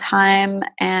clean time,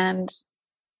 and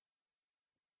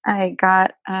I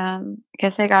got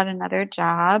another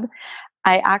job.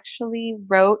 I actually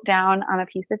wrote down on a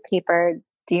piece of paper,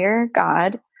 "Dear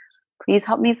God, please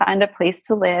help me find a place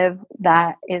to live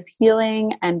that is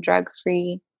healing and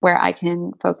drug-free where I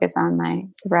can focus on my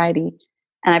sobriety.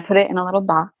 And I put it in a little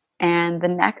box. And the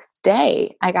next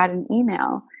day I got an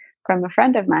email from a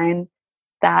friend of mine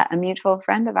that a mutual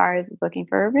friend of ours is looking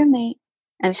for a roommate.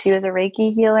 And she was a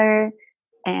Reiki healer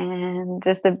and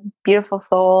just a beautiful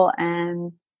soul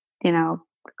and,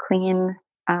 clean.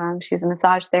 She was a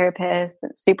massage therapist,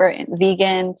 super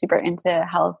vegan, super into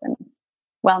health and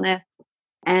wellness.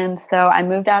 And so I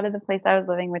moved out of the place I was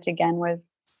living, which again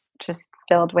was just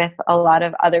filled with a lot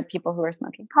of other people who were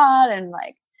smoking pot and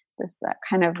like that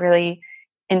kind of really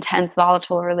intense,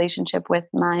 volatile relationship with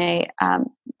my,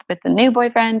 with the new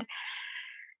boyfriend.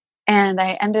 And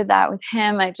I ended that with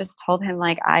him. I just told him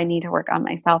like, I need to work on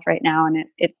myself right now. And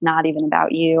it's not even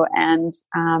about you. And,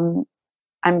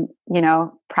 I'm,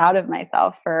 proud of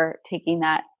myself for taking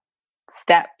that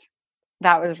step.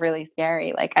 That was really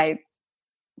scary. Like I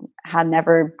had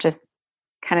never just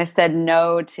kind of said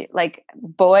no to like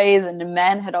boys, and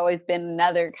men had always been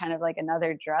another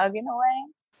drug in a way.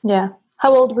 Yeah.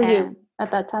 How old were you at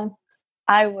that time?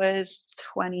 I was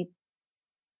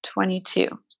 22.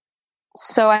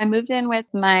 So I moved in with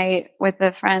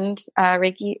a friend,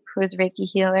 Reiki, who was Reiki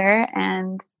healer,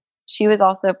 and she was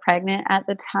also pregnant at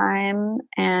the time.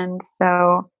 And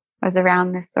so I was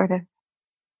around this sort of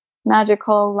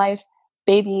magical life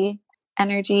baby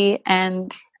energy.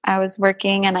 And I was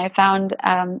working, and I found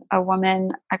a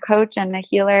woman, a coach and a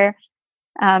healer,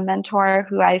 mentor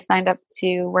who I signed up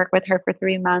to work with her for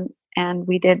 3 months. And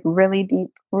we did really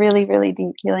deep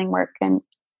healing work and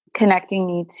connecting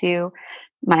me to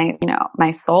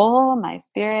my soul, my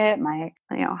spirit, my,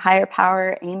 higher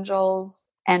power, angels,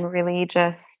 and really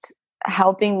just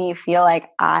helping me feel like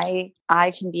I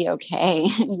can be okay,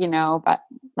 but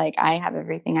like I have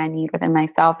everything I need within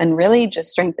myself, and really just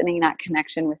strengthening that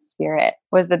connection with spirit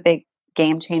was the big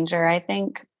game changer, I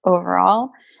think,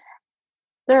 overall.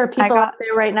 There are people out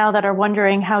there right now that are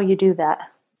wondering how you do that.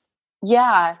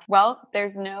 Yeah. Well,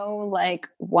 there's no like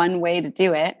one way to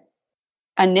do it.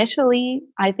 Initially,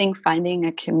 I think finding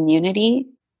a community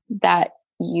that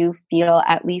you feel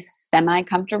at least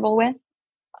semi-comfortable with.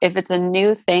 If it's a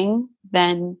new thing,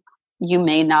 then you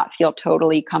may not feel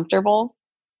totally comfortable,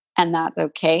 and that's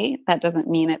okay. That doesn't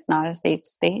mean it's not a safe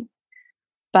space.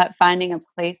 But finding a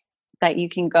place that you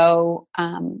can go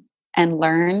and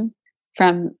learn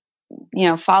from,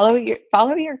 follow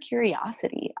your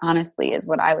curiosity, honestly, is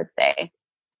what I would say.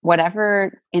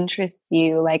 Whatever interests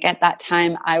you. Like at that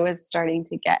time, I was starting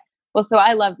to get, so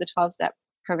I love the 12-step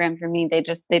program. For me,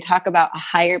 they talk about a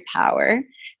higher power,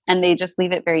 and they just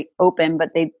leave it very open, but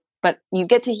you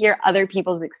get to hear other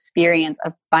people's experience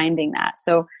of finding that.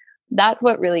 So that's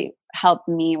what really helped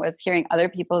me, was hearing other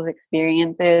people's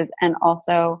experiences, and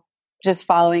also just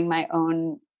following my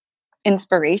own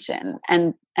inspiration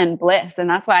and bliss. And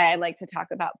that's why I like to talk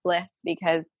about bliss,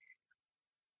 because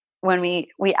when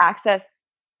we access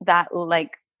that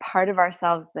like part of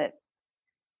ourselves that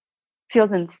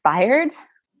feels inspired,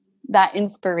 that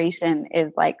inspiration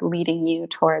is like leading you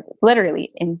towards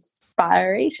literally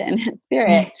inspiration and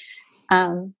spirit.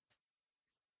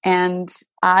 And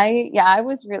I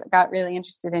got really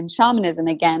interested in shamanism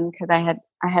again, because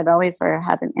I had always sort of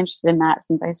had been interested in that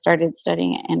since I started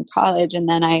studying it in college. And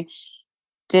then I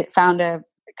found a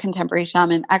contemporary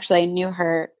shaman. Actually, I knew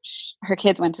her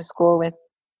kids went to school with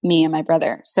me and my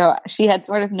brother. So she had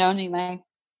sort of known me my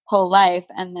whole life.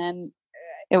 And then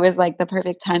it was like the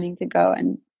perfect timing to go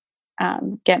and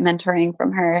get mentoring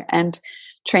from her and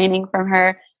training from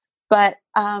her. But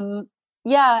and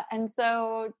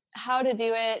so how to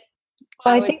do it?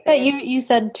 Well, I think that you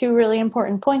said two really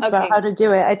important points about how to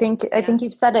do it. I think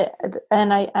you've said it,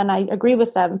 and I agree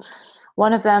with them.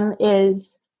 One of them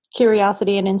is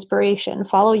curiosity and inspiration.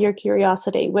 Follow your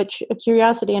curiosity, which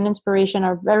curiosity and inspiration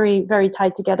are very, very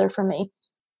tied together for me.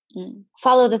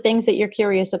 Follow the things that you're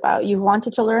curious about. You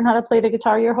wanted to learn how to play the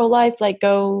guitar your whole life, like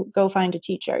go find a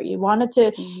teacher. You wanted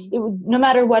to, no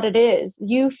matter what it is.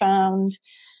 You found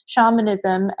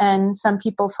shamanism, and some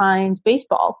people find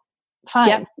baseball.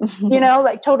 Fine. Yep.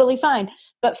 Like totally fine.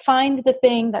 But find the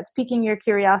thing that's piquing your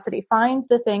curiosity. Find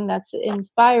the thing that's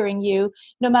inspiring you,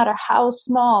 no matter how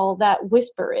small that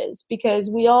whisper is,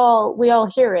 because we all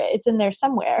hear it. It's in there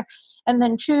somewhere. And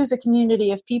then choose a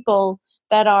community of people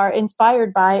that are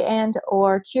inspired by and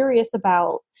or curious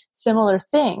about similar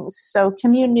things. So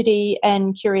community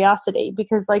and curiosity,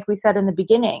 because like we said in the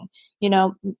beginning,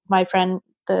 my friend,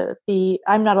 the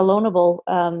I'm not aloneable.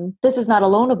 This is not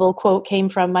aloneable quote came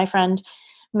from my friend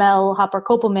Mel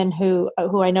Hopper-Kopelman,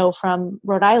 who I know from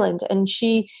Rhode Island, and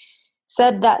she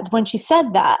said that when she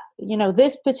said that,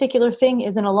 this particular thing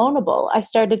isn't aloneable. I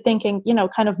started thinking,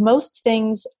 kind of most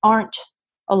things aren't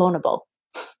aloneable.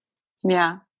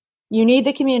 Yeah, You need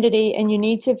the community, and you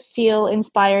need to feel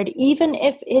inspired, even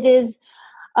if it is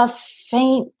a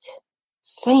faint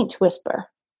whisper,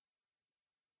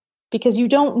 because you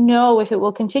don't know if it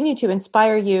will continue to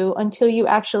inspire you until you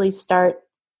actually start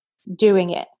doing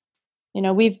it. You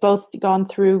know, we've both gone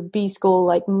through B school,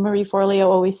 like Marie Forleo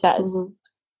always says. Mm-hmm.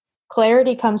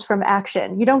 Clarity comes from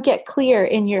action. You don't get clear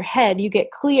in your head. You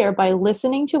get clear by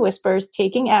listening to whispers,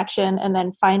 taking action, and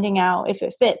then finding out if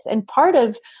it fits. And part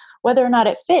of whether or not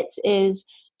it fits is,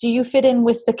 do you fit in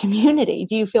with the community?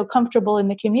 Do you feel comfortable in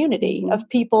the community of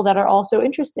people that are also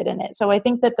interested in it? So I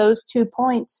think that those 2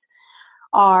 points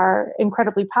are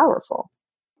incredibly powerful.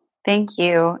 Thank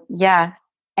you. Yes.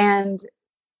 And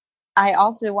I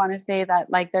also want to say that,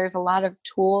 like, there's a lot of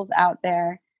tools out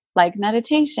there, like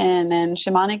meditation and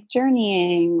shamanic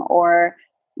journeying, or,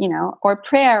 you know, or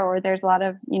prayer, or there's a lot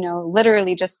of, you know,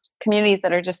 literally just communities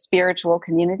that are just spiritual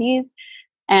communities,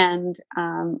 and,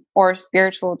 or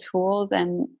spiritual tools.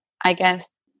 And I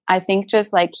guess, I think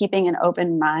just like keeping an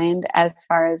open mind as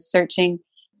far as searching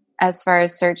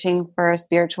for a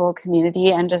spiritual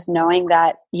community, and just knowing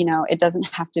that, you know, it doesn't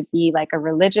have to be like a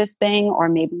religious thing, or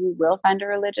maybe you will find a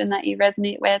religion that you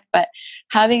resonate with, but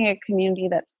having a community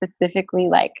that's specifically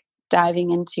like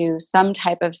diving into some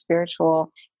type of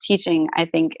spiritual teaching, I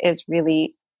think is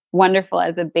really wonderful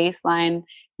as a baseline,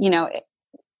 you know.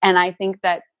 And I think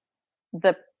that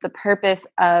the purpose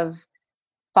of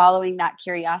following that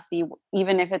curiosity,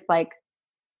 even if it's like,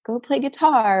 go play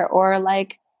guitar, or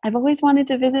like, I've always wanted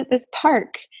to visit this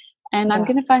park and I'm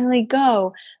going to finally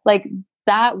go, like,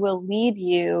 that will lead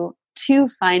you to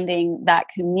finding that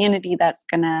community that's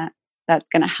going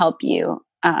to help you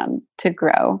to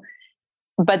grow.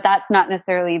 But that's not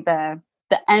necessarily the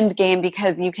end game,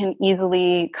 because you can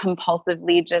easily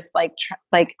compulsively just like,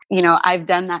 you know, I've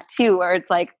done that too, where it's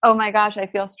like, oh my gosh, I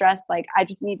feel stressed. Like, I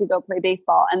just need to go play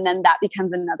baseball. And then that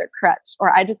becomes another crutch.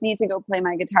 Or I just need to go play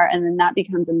my guitar. And then that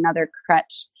becomes another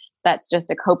crutch. That's just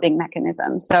a coping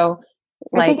mechanism. So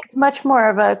like, I think it's much more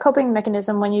of a coping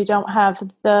mechanism when you don't have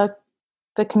the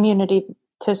community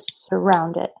to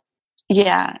surround it.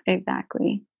 Yeah,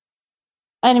 exactly.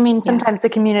 And I mean, sometimes the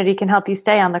community can help you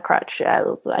stay on the crutch.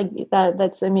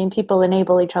 I mean, people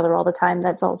enable each other all the time.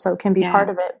 That's also can be part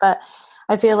of it. But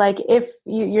I feel like if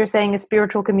you're saying a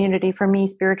spiritual community, for me,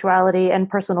 spirituality and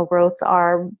personal growth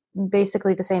are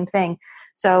basically the same thing.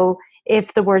 So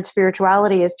if the word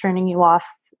spirituality is turning you off,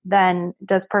 then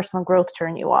does personal growth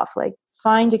turn you off? Like,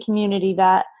 find a community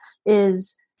that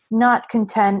is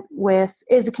content with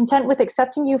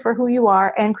accepting you for who you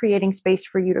are and creating space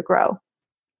for you to grow.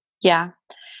 Yeah,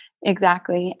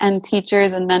 exactly. And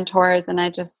teachers and mentors. And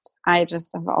I just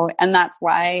have always, and that's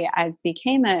why I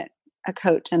became a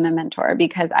coach and a mentor,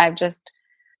 because I've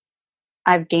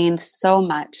gained so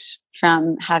much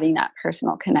from having that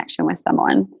personal connection with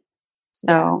someone.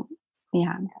 So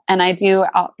yeah. And I do,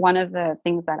 one of the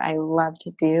things that I love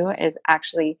to do is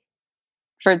actually,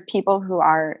 for people who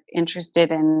are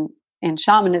interested in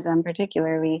shamanism,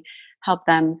 particularly, help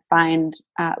them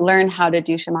learn how to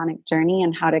do shamanic journey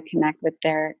and how to connect with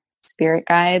their spirit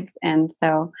guides. And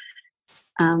so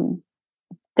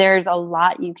there's a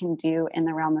lot you can do in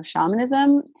the realm of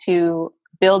shamanism to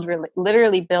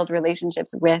literally build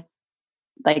relationships with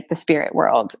like the spirit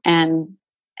world. And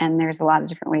there's a lot of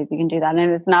different ways you can do that.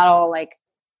 And it's not all like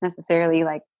necessarily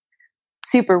like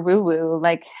super woo woo.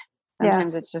 Like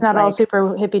sometimes it's just not like, all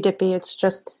super hippy dippy. It's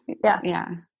just,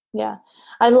 Yeah.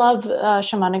 I love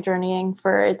shamanic journeying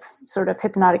for its sort of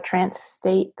hypnotic trance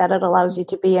state that it allows you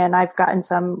to be in. I've gotten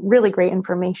some really great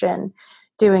information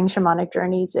doing shamanic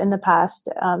journeys in the past.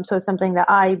 So it's something that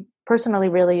I personally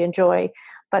really enjoy,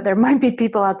 but there might be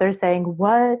people out there saying,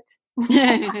 what?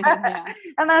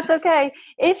 And that's okay.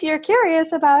 If you're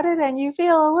curious about it and you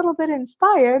feel a little bit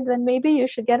inspired, then maybe you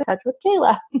should get in touch with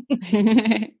Kayla.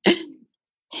 Kayla.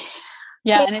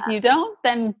 And if you don't,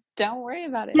 then don't worry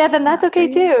about it. Yeah, then that's okay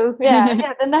too.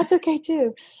 Yeah, then that's okay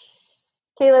too.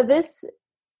 Kayla, this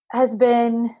has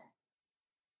been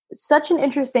such an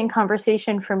interesting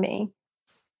conversation for me,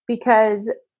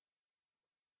 because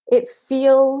it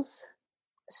feels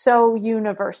so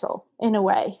universal in a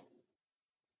way.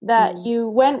 That you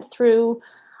went through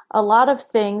a lot of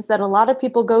things that a lot of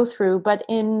people go through, but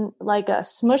in like a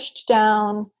smushed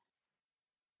down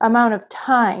amount of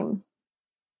time,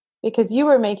 because you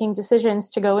were making decisions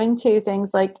to go into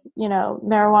things like, you know,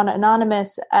 Marijuana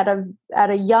Anonymous at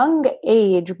a young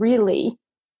age, really,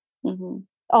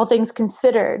 all things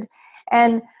considered.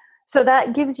 And so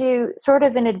that gives you sort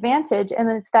of an advantage. And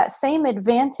it's that same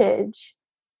advantage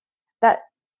that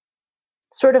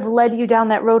sort of led you down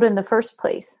that road in the first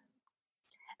place.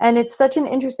 And it's such an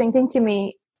interesting thing to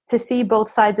me see both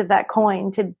sides of that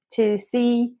coin, to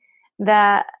see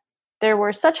that there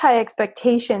were such high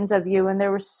expectations of you and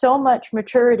there was so much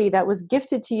maturity that was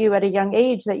gifted to you at a young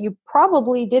age that you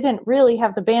probably didn't really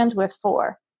have the bandwidth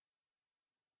for.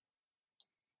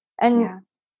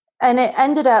 And it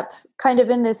ended up kind of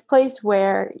in this place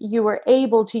where you were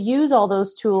able to use all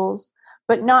those tools,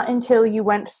 but not until you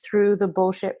went through the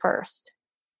bullshit first.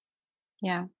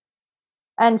 Yeah.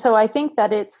 And so I think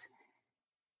that it's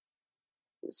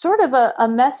sort of a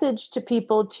message to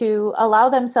people to allow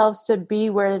themselves to be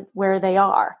where they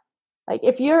are. Like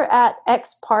if you're at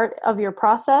X part of your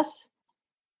process,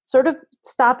 sort of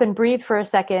stop and breathe for a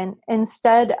second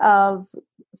instead of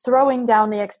throwing down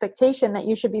the expectation that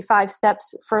you should be 5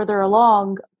 steps further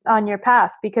along on your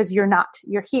path, because you're not.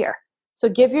 You're here. So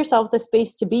give yourself the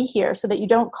space to be here so that you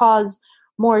don't cause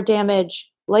more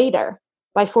damage later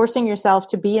by forcing yourself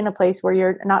to be in a place where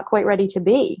you're not quite ready to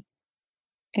be.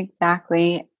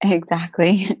 Exactly.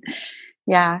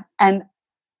 Yeah. And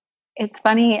it's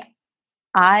funny.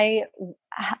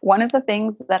 One of the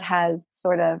things that has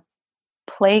sort of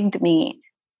plagued me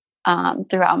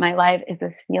throughout my life is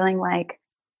this feeling like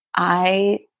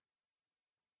I'm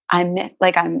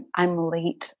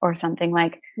late or something.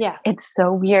 Like, yeah, it's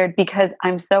so weird because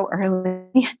I'm so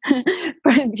early,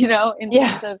 but in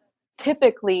terms of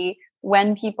typically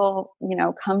when people,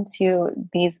 come to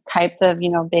these types of,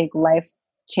 big life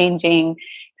changing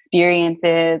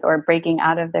experiences or breaking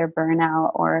out of their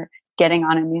burnout or getting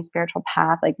on a new spiritual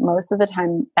path, like most of the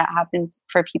time that happens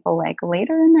for people like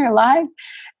later in their life.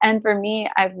 And for me,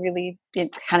 I've really been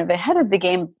kind of ahead of the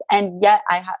game. And yet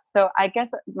so I guess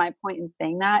my point in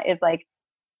saying that is like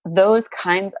those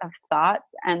kinds of thoughts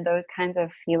and those kinds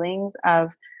of feelings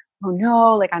of, oh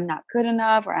no, like I'm not good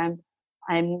enough, or I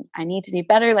need to be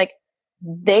better. Like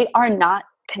they are not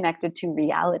connected to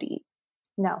reality.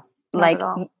 No. Like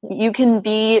you can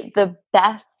be the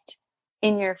best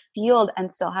in your field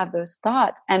and still have those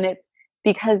thoughts. And it's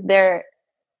because they're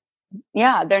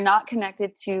not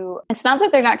connected to, it's not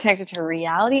that they're not connected to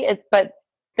reality, but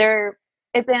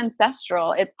it's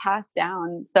ancestral, it's passed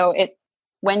down. So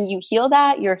when you heal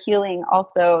that, you're healing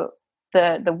also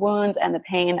the wounds and the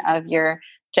pain of your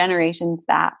generations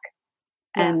back.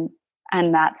 Yeah.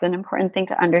 And that's an important thing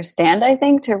to understand, I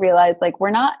think, to realize like we're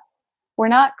not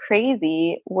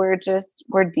crazy. We're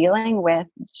dealing with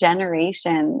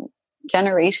generational,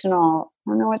 I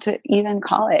don't know what to even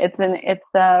call it.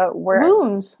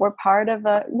 Wounds. We're part of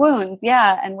wounds.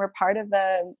 Yeah. And we're part of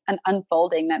an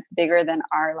unfolding that's bigger than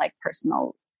our like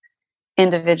personal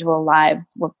individual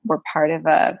lives. We're part of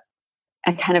a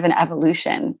kind of an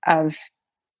evolution of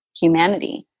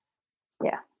humanity.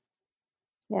 Yeah.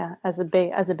 Yeah. As a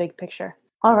big picture.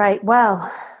 All right.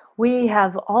 Well, we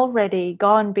have already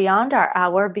gone beyond our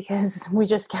hour because we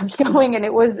just kept going and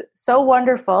it was so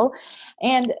wonderful.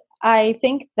 And I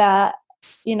think that,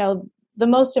 the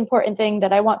most important thing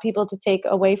that I want people to take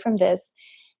away from this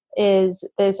is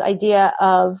this idea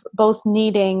of both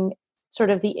needing sort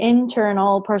of the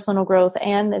internal personal growth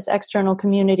and this external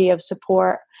community of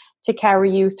support to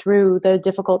carry you through the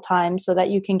difficult times so that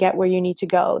you can get where you need to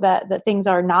go, that things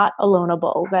are not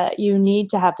aloneable, that you need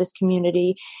to have this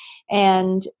community,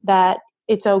 and that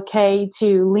it's okay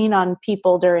to lean on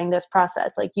people during this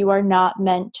process. Like you are not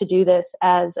meant to do this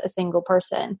as a single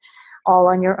person all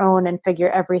on your own and figure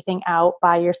everything out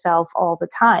by yourself all the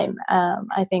time.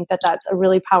 I think that that's a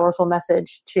really powerful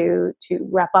message to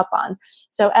wrap up on.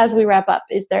 So as we wrap up,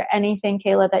 is there anything,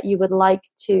 Kayla, that you would like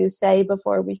to say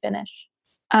before we finish?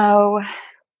 Oh,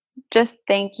 just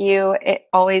thank you. It's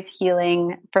always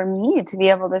healing for me to be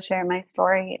able to share my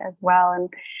story as well.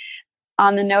 And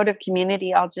on the note of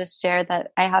community, I'll just share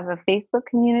that I have a Facebook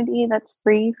community that's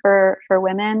free for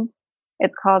women.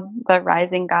 It's called the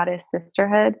Rising Goddess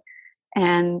Sisterhood.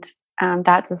 And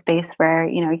that's a space where,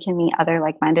 you can meet other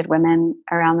like-minded women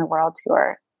around the world who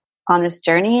are on this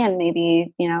journey and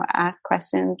maybe, ask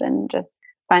questions and just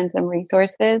find some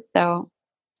resources. So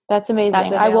that's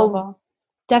amazing. I will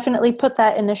definitely put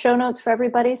that in the show notes for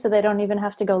everybody so they don't even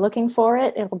have to go looking for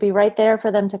it. It will be right there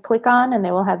for them to click on and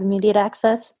they will have immediate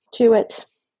access to it.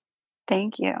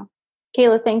 Thank you.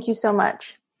 Kayla, thank you so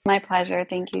much. My pleasure.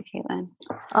 Thank you, Caitlin.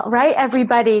 All right,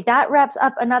 everybody. That wraps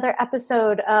up another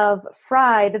episode of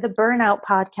Fried, the Burnout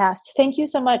podcast. Thank you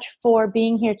so much for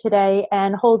being here today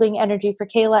and holding energy for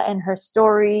Kayla and her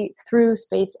story through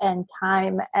space and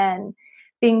time. And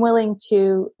being willing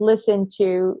to listen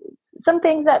to some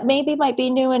things that maybe might be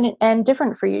new and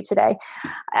different for you today.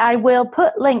 I will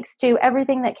put links to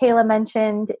everything that Kayla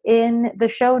mentioned in the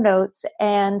show notes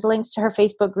and links to her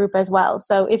Facebook group as well.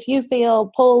 So if you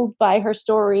feel pulled by her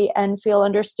story and feel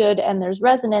understood and there's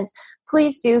resonance,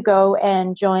 please do go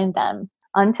and join them.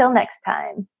 Until next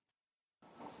time.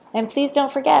 And please don't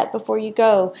forget, before you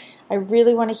go, I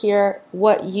really want to hear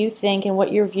what you think and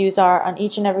what your views are on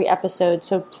each and every episode.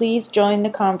 So please join the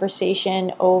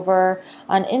conversation over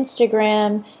on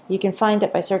Instagram. You can find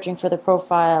it by searching for the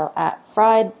profile at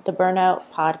Fried the Burnout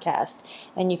Podcast.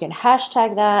 And you can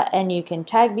hashtag that and you can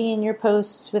tag me in your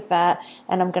posts with that.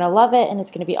 And I'm going to love it and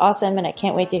it's going to be awesome. And I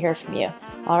can't wait to hear from you.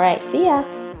 All right, see ya.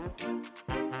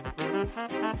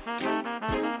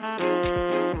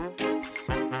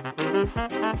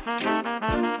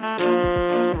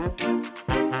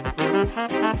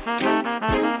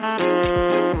 Thank you.